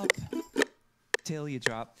stop till you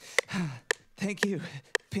drop. Thank you,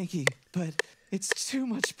 Pinky, but it's too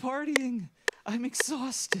much partying. I'm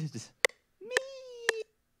exhausted. Me.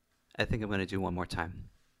 I think I'm going to do one more time.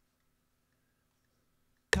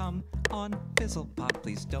 Come on, fizzle pop,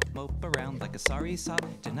 please don't mope around like a sorry sop.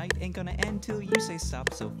 Tonight ain't gonna end till you say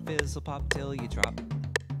stop, so fizzle pop till you drop.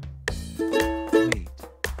 Wait,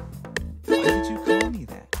 why did you call me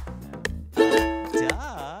that?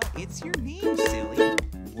 Duh, it's your name, silly.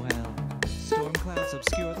 Well, storm clouds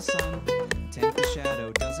obscure the sun. 10th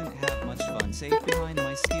shadow doesn't have much fun. Safe behind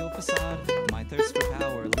my steel facade. My thirst for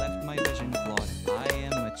power left my vision flawed. I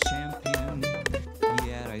am a champion,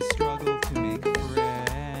 yet I struggle to make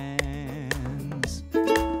friends.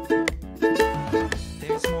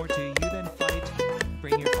 There's more to you than fight.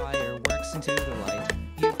 Bring your fireworks into the light.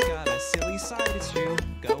 You've got a silly side, it's true.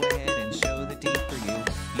 Go ahead and show the deeper you.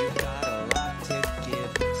 You've got a lot to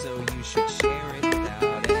give, so you should share it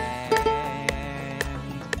without end.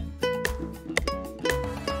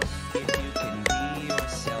 If you can be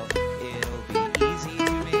yourself, it'll be easy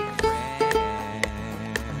to make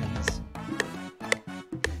friends.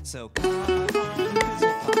 So come on,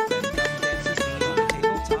 fizzle pop, and come dance with me on the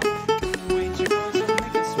tabletop. Wait your doors and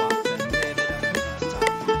make a swap, and live it up rooftop.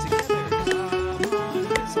 Together, come on,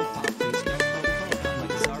 fizzle pop, please don't roll around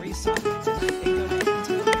like a sorry sock. Tonight ain't gonna end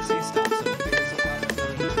till you say stop, so fizzle pop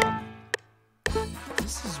till you drop.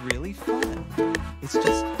 This is really fun. It's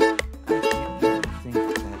just, I can't really think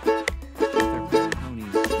that other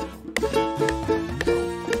ponies will. No,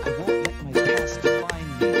 I won't let my past define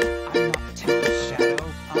me. I'm not Temper Shadow.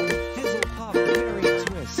 I'm Fizzle Pop Fairy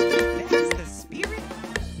Twist. That's the spirit.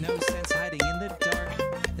 No sense hiding in the dark.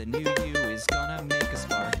 The new you is gonna make a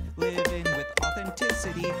spark. Living with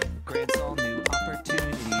authenticity grants all new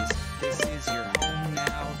opportunities. This is your home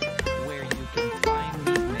now, where you can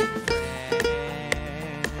finally make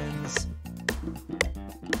friends.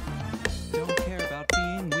 Don't care about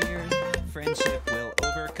being weird. Friendship will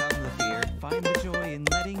overcome the fear. Find the joy in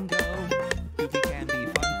letting go. Goofy can be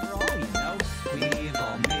fun for all you know. We've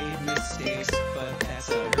all made mistakes, but that's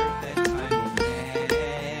a hurt that time will mend.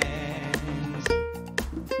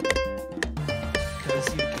 'Cause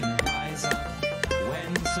you can rise up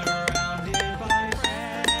when surrounded by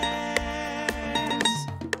friends.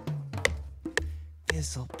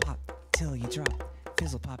 Fizzle pop till you drop.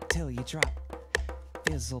 Fizzle pop till you drop.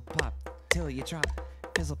 Fizzle pop till you drop.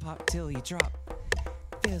 Fizzle pop till you drop.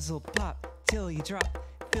 Fizzle pop till you drop.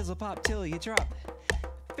 Fizzle pop till you drop.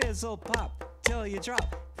 Fizzle pop till you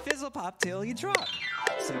drop. Fizzle pop till you drop.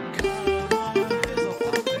 So come on, fizzle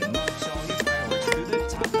pop, and launch all your fireworks through the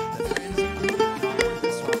top. The friends you are worth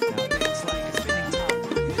a swap. Now dance like a spinning top.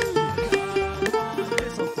 Come on,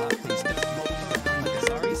 fizzle pop, please don't mope around like a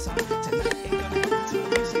sorry sock. Tonight ain't gonna end till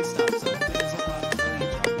you say stop, so fizzle pop till you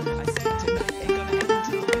drop. I said tonight ain't gonna end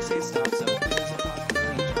till you say stop, so fizzle pop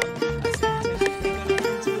till you drop. I said tonight ain't gonna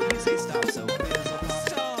end till you say stop, so fizzle pop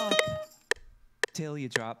stop till you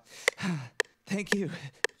drop. Thank you,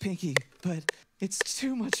 Pinky, but it's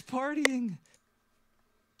too much partying.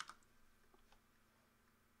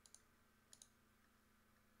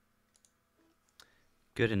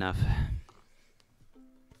 Good enough.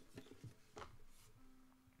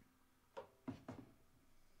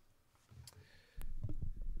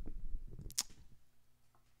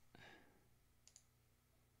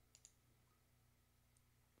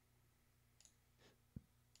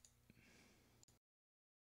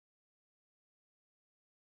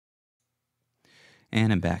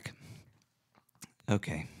 And I'm back.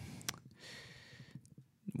 Okay.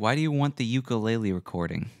 Why do you want the ukulele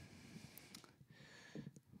recording?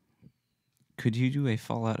 Could you do a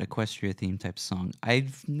Fallout Equestria theme type song?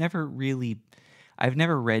 I've never read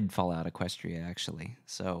Fallout Equestria, actually,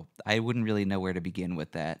 so I wouldn't really know where to begin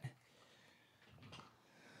with that.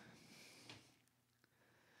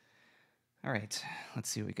 All right, let's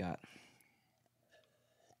see what we got.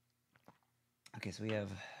 Okay, so we have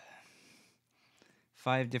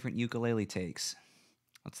 5 different ukulele takes.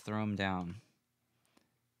 Let's throw them down.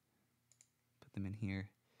 Put them in here.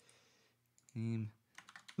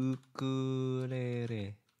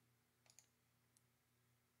 Ukulele.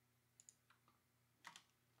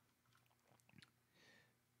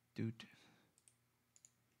 Dude.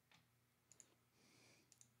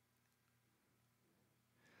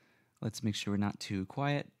 Let's make sure we're not too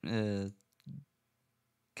quiet.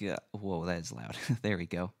 Whoa, that is loud. There we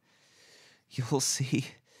go. You'll see.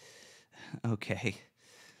 Okay.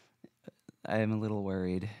 I am a little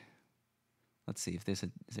worried. Let's see if is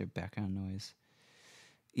there background noise.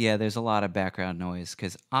 Yeah, there's a lot of background noise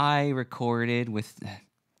because I recorded with.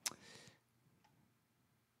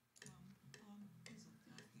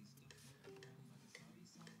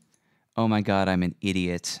 Oh my god, I'm an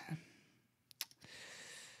idiot.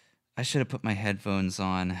 I should have put my headphones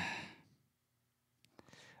on. All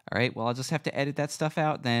right, well, I'll just have to edit that stuff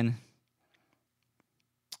out then.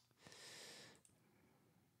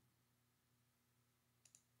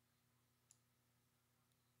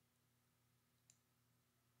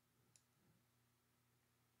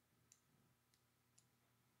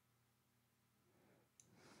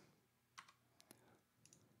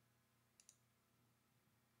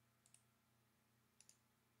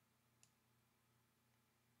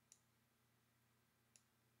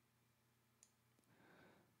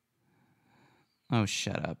 Oh,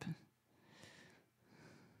 shut up.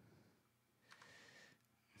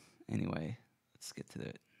 Anyway, let's get to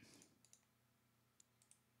it.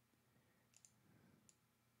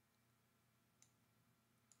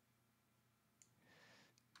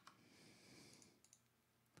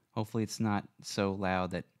 Hopefully it's not so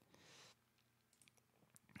loud that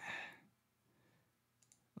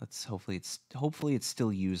hopefully it's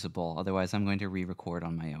still usable. Otherwise, I'm going to re-record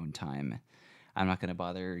on my own time. I'm not going to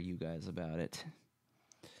bother you guys about it.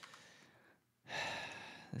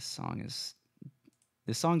 This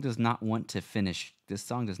song does not want to finish. This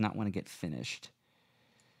song does not want to get finished.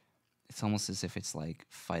 It's almost as if it's like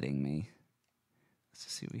fighting me. Let's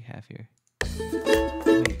just see what we have here.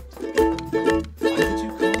 Wait. Why did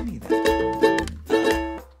you call me that?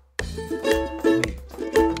 Wait.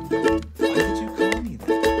 Why did you call me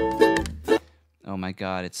that? Oh my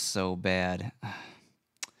god, it's so bad.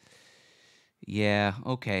 Yeah,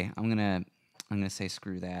 okay. I'm gonna say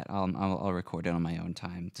screw that. I'll record it on my own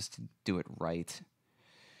time just to do it right.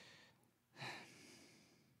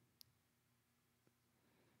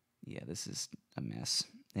 Yeah, this is a mess.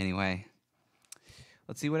 Anyway,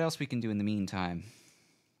 let's see what else we can do in the meantime.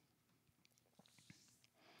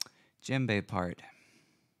 Djembe part.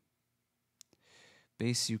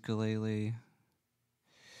 Bass ukulele.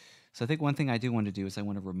 So I think one thing I do want to do is I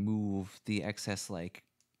want to remove the excess, like,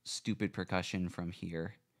 stupid percussion from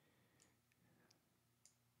here.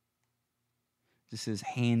 This is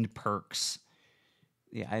hand perks.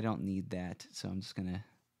 Yeah, I don't need that, so I'm just going to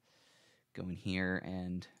go in here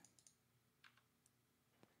and...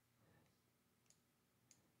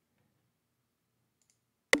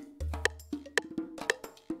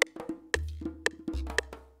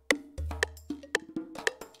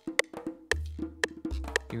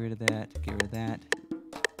 Get rid of that, get rid of that,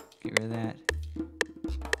 get rid of that.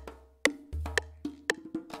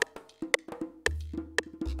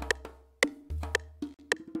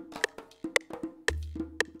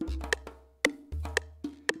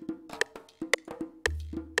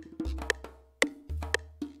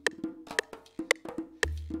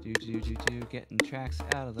 Getting tracks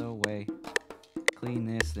out of the way. Clean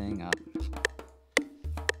this thing up.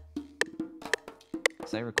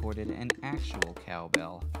 Because I recorded an actual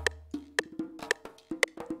cowbell.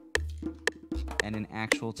 And an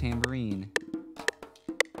actual tambourine.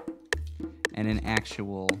 And an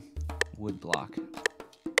actual wood block.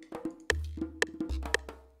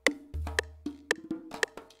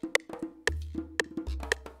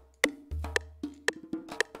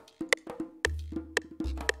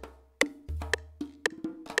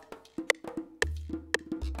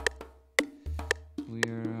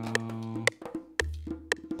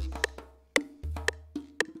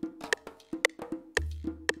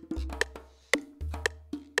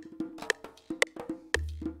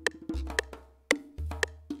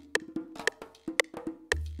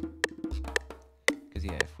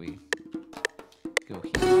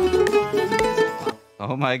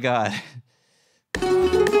 Oh my god.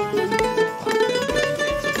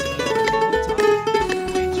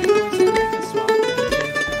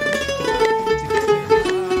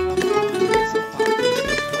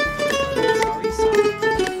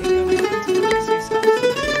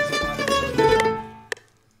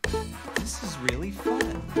 This is really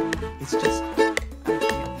fun. It's just I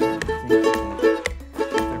can't help but think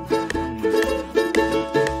that other ponies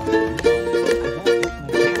I won't let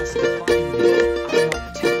my past define me. I'm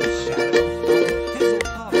not Tempest Shadow. I'm Fizzle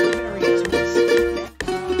Pop, very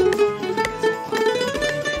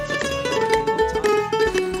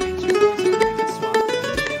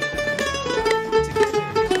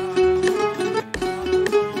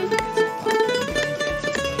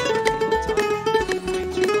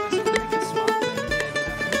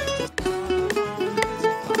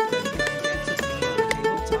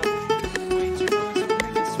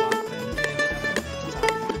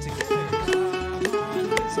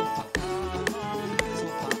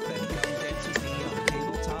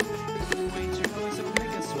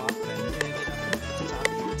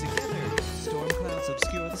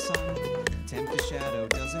obscure the sun. Tempest Shadow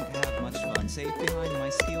doesn't have much fun. Safe behind my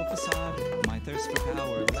steel facade. My thirst for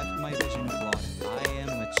power left my vision flawed. I am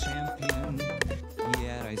a champion,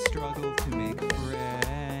 yet I struggle to make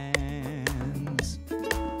friends.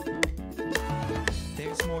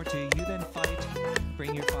 There's more to you than fight.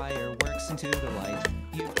 Bring your fireworks into the light.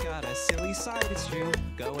 You've got a silly side, it's true.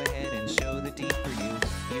 Go ahead and show the deeper you.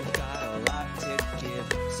 You've got a lot to give,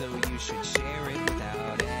 so you should share it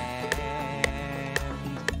without end.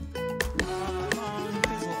 Come on,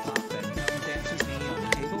 Fizzle Pop, and come dance with me on the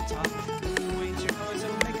tabletop. Wait your noise,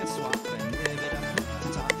 or make a swap, and live it up to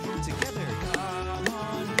top. Together, come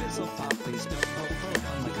on, Fizzle Pop, please don't go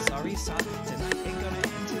down like a sorry sock. Tonight ain't gonna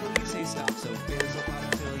end till you say stop, so Fizzle Pop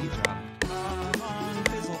until you drop. Come on,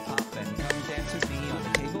 Fizzle Pop, and come dance with me on the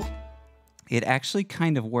table. It actually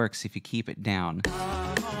kind of works if you keep it down.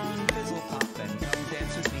 Come on, Fizzle Pop, and come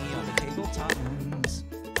dance with me on the tabletop.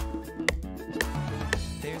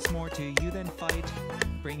 There's more to you than fight.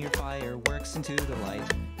 Bring your fireworks into the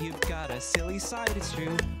light. You've got a silly side, it's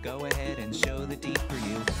true. Go ahead and show the deeper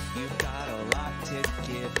you. You've got a lot to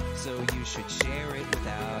give, so you should share it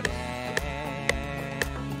without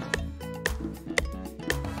end.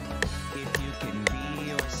 If you can be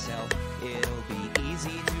yourself, it'll be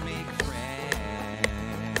easy to make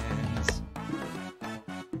friends.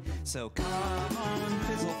 So come on,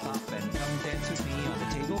 Fizzle Pop, and come dance with me on the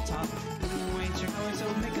tabletop. Ain't your noise,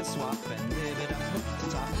 so make a swap and live it up to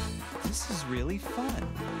top. This is really fun.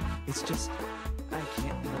 It's just I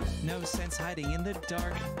can't. No sense hiding in the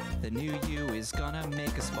dark. The new you is gonna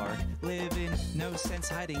make a spark. Living, no sense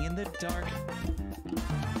hiding in the dark.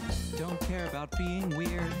 Don't care about being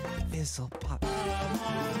weird. Fizzle Pop. Come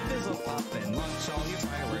on, Fizzle Pop, and launch all your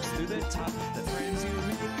fireworks through the top. The friends you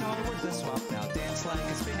really call worth the swap. Now dance like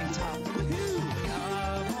a spinning top. Woohoo!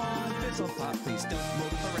 Come on, Fizzle Pop, please don't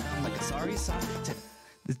move around like a sorry sock.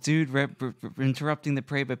 The dude interrupting the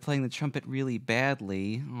parade by playing the trumpet really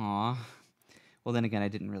badly. Aw. Well, then again, I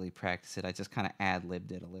didn't really practice it. I just kind of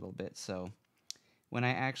ad-libbed it a little bit. So when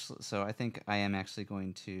I think I am actually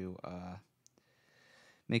going to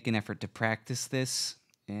make an effort to practice this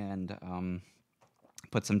and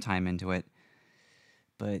put some time into it.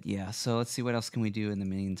 But yeah, so let's see what else can we do in the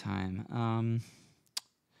meantime.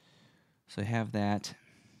 So I have that.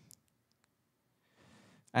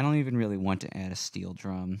 I don't even really want to add a steel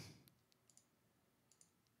drum.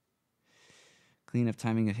 Clean up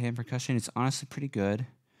timing of hand percussion. It's honestly pretty good. I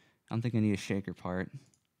don't think I need a shaker part.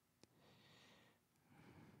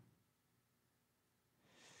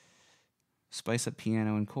 Spice up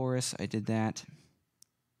piano and chorus. I did that.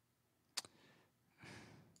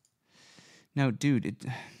 No, dude.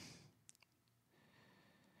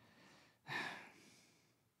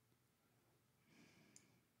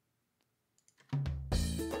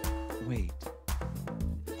 Wait.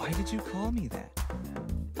 Why did you call me that?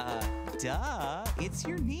 Duh. It's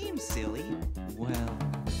your name, silly. Well,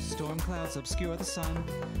 storm clouds obscure the sun.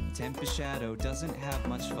 Tempest Shadow doesn't have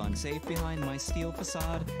much fun. Safe behind my steel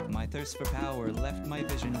facade. My thirst for power left my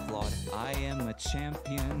vision flawed. I am a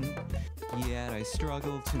champion, yet I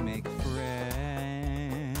struggle to make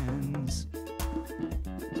friends.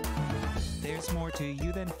 There's more to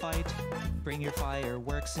you than fight. Bring your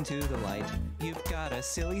fireworks into the light. You've got a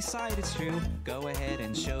silly side, it's true. Go ahead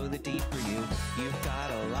and show the deeper you. You've got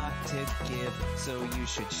a lot to give, so you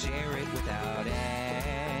should share it without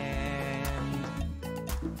end.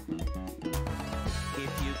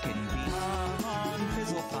 If you can be come on,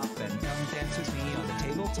 Fizzle Pop, and come dance with me on the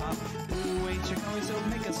tabletop. Ooh, ain't your noise, so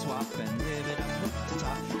make a swap and live it up to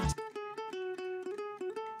top.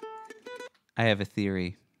 I have a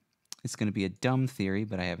theory. It's going to be a dumb theory,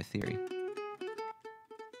 but I have a theory.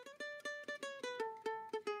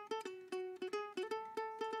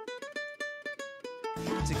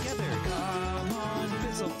 Together, come on,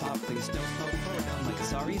 fizzle pop, please don't poke forward down like a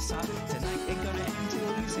sorry sock. Tonight ain't gonna end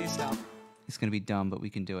till you say stop. It's gonna be dumb, but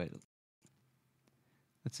we can do it.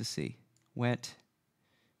 Let's just see. Wet.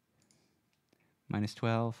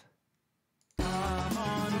 -12. Come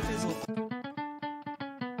on, fizzle pop.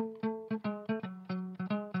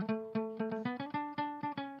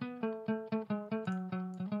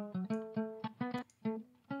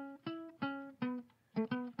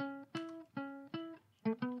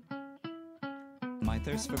 My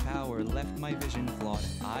thirst for power left my vision flawed.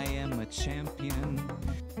 I am a champion,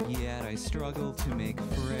 yet I struggle to make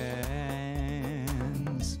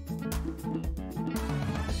friends.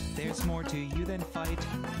 There's more to you than fight.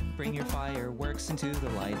 Bring your fireworks into the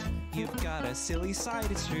light. You've got a silly side,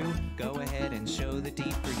 it's true. Go ahead and show the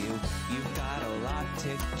deeper you. You've got a lot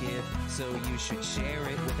to give, so you should share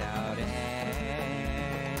it without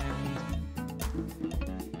end.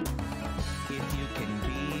 If you can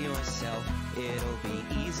be yourself, it'll be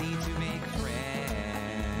easy to make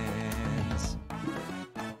friends.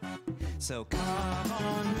 So come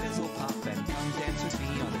on, fizzle pop, and come dance with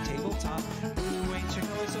me on the tabletop. Ooh, ain't your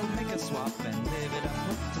noise, so make a swap and live it up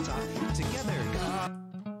hook to top. Together, come.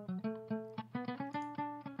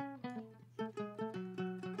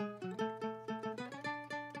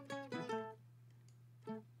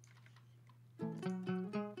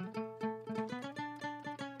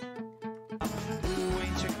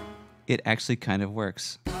 It actually kind of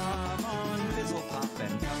works. Come on, fizzle pop,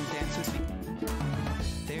 and come dance with me.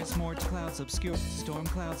 There's more to clouds obscure, storm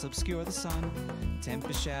clouds obscure the sun.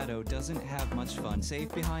 Tempest shadow doesn't have much fun.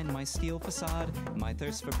 Safe behind my steel facade, my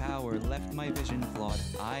thirst for power left my vision flawed.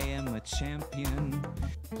 I am a champion,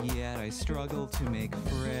 yet I struggle to make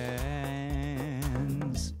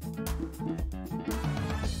friends.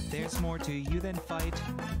 There's more to you than fight.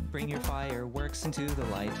 Bring your fireworks into the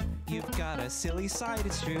light. You've got a silly side,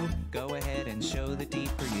 it's true. Go ahead and show the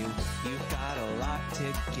deeper you. You've got a lot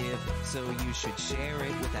to give, so you should share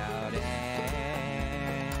it without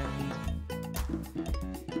end.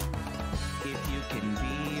 If you can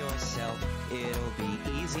be yourself, it'll be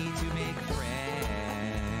easy to make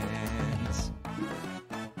friends.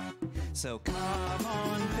 So come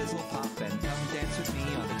on, fizzle pop, and come dance with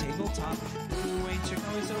me on the tabletop. Ooh, ain't your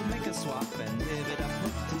noise, so make a swap and live it up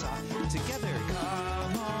hook to top. Together,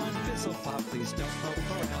 come on, fizzle pop, please don't poke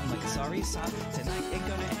around like a sorry sock. Tonight ain't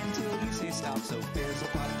gonna end till you say stop, so fizzle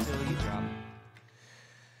pop till you drop.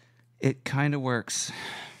 It kind of works.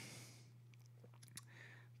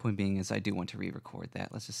 Point being is I do want to re-record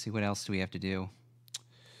that. Let's just see, what else do we have to do?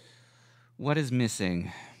 What is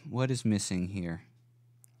missing? What is missing here?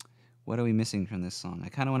 What are we missing from this song? I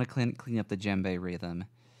kind of want to clean up the djembe rhythm,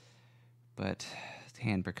 but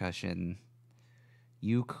hand percussion,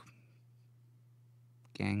 uke,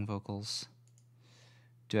 gang vocals.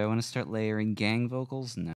 Do I want to start layering gang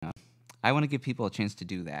vocals? No. I want to give people a chance to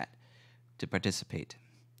do that, to participate.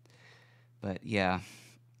 But yeah,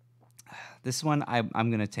 this one I'm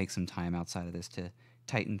going to take some time outside of this to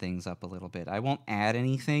tighten things up a little bit. I won't add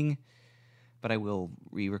anything, but I will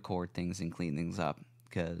re-record things and clean things up.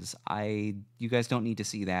 Because you guys don't need to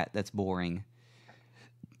see that. That's boring.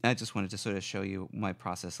 I just wanted to sort of show you my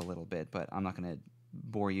process a little bit, but I'm not going to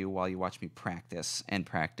bore you while you watch me practice and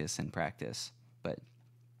practice and practice. But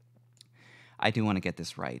I do want to get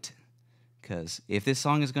this right, because if this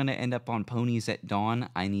song is going to end up on Ponies at Dawn,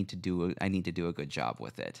 I need to do a good job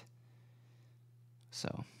with it.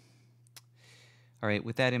 So, all right.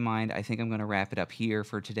 With that in mind, I think I'm going to wrap it up here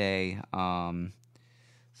for today.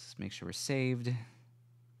 Let's make sure we're saved.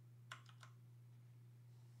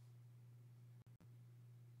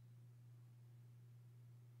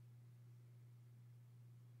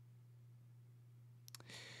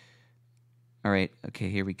 All right,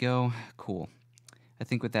 okay, here we go. Cool. I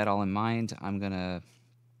think with that all in mind, I'll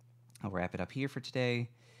wrap it up here for today.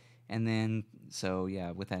 And then, so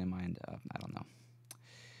yeah, with that in mind, I don't know.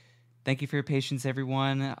 Thank you for your patience,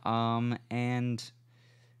 everyone. And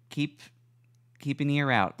keep an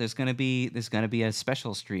ear out. There's gonna be a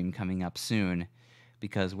special stream coming up soon,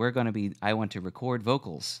 because I want to record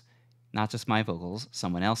vocals, not just my vocals,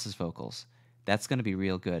 someone else's vocals. That's gonna be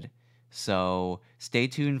real good. So stay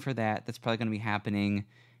tuned for that. That's probably going to be happening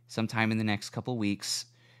sometime in the next couple weeks.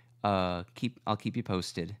 I'll keep you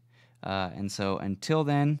posted. And so until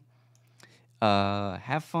then,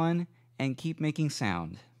 have fun and keep making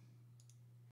sound.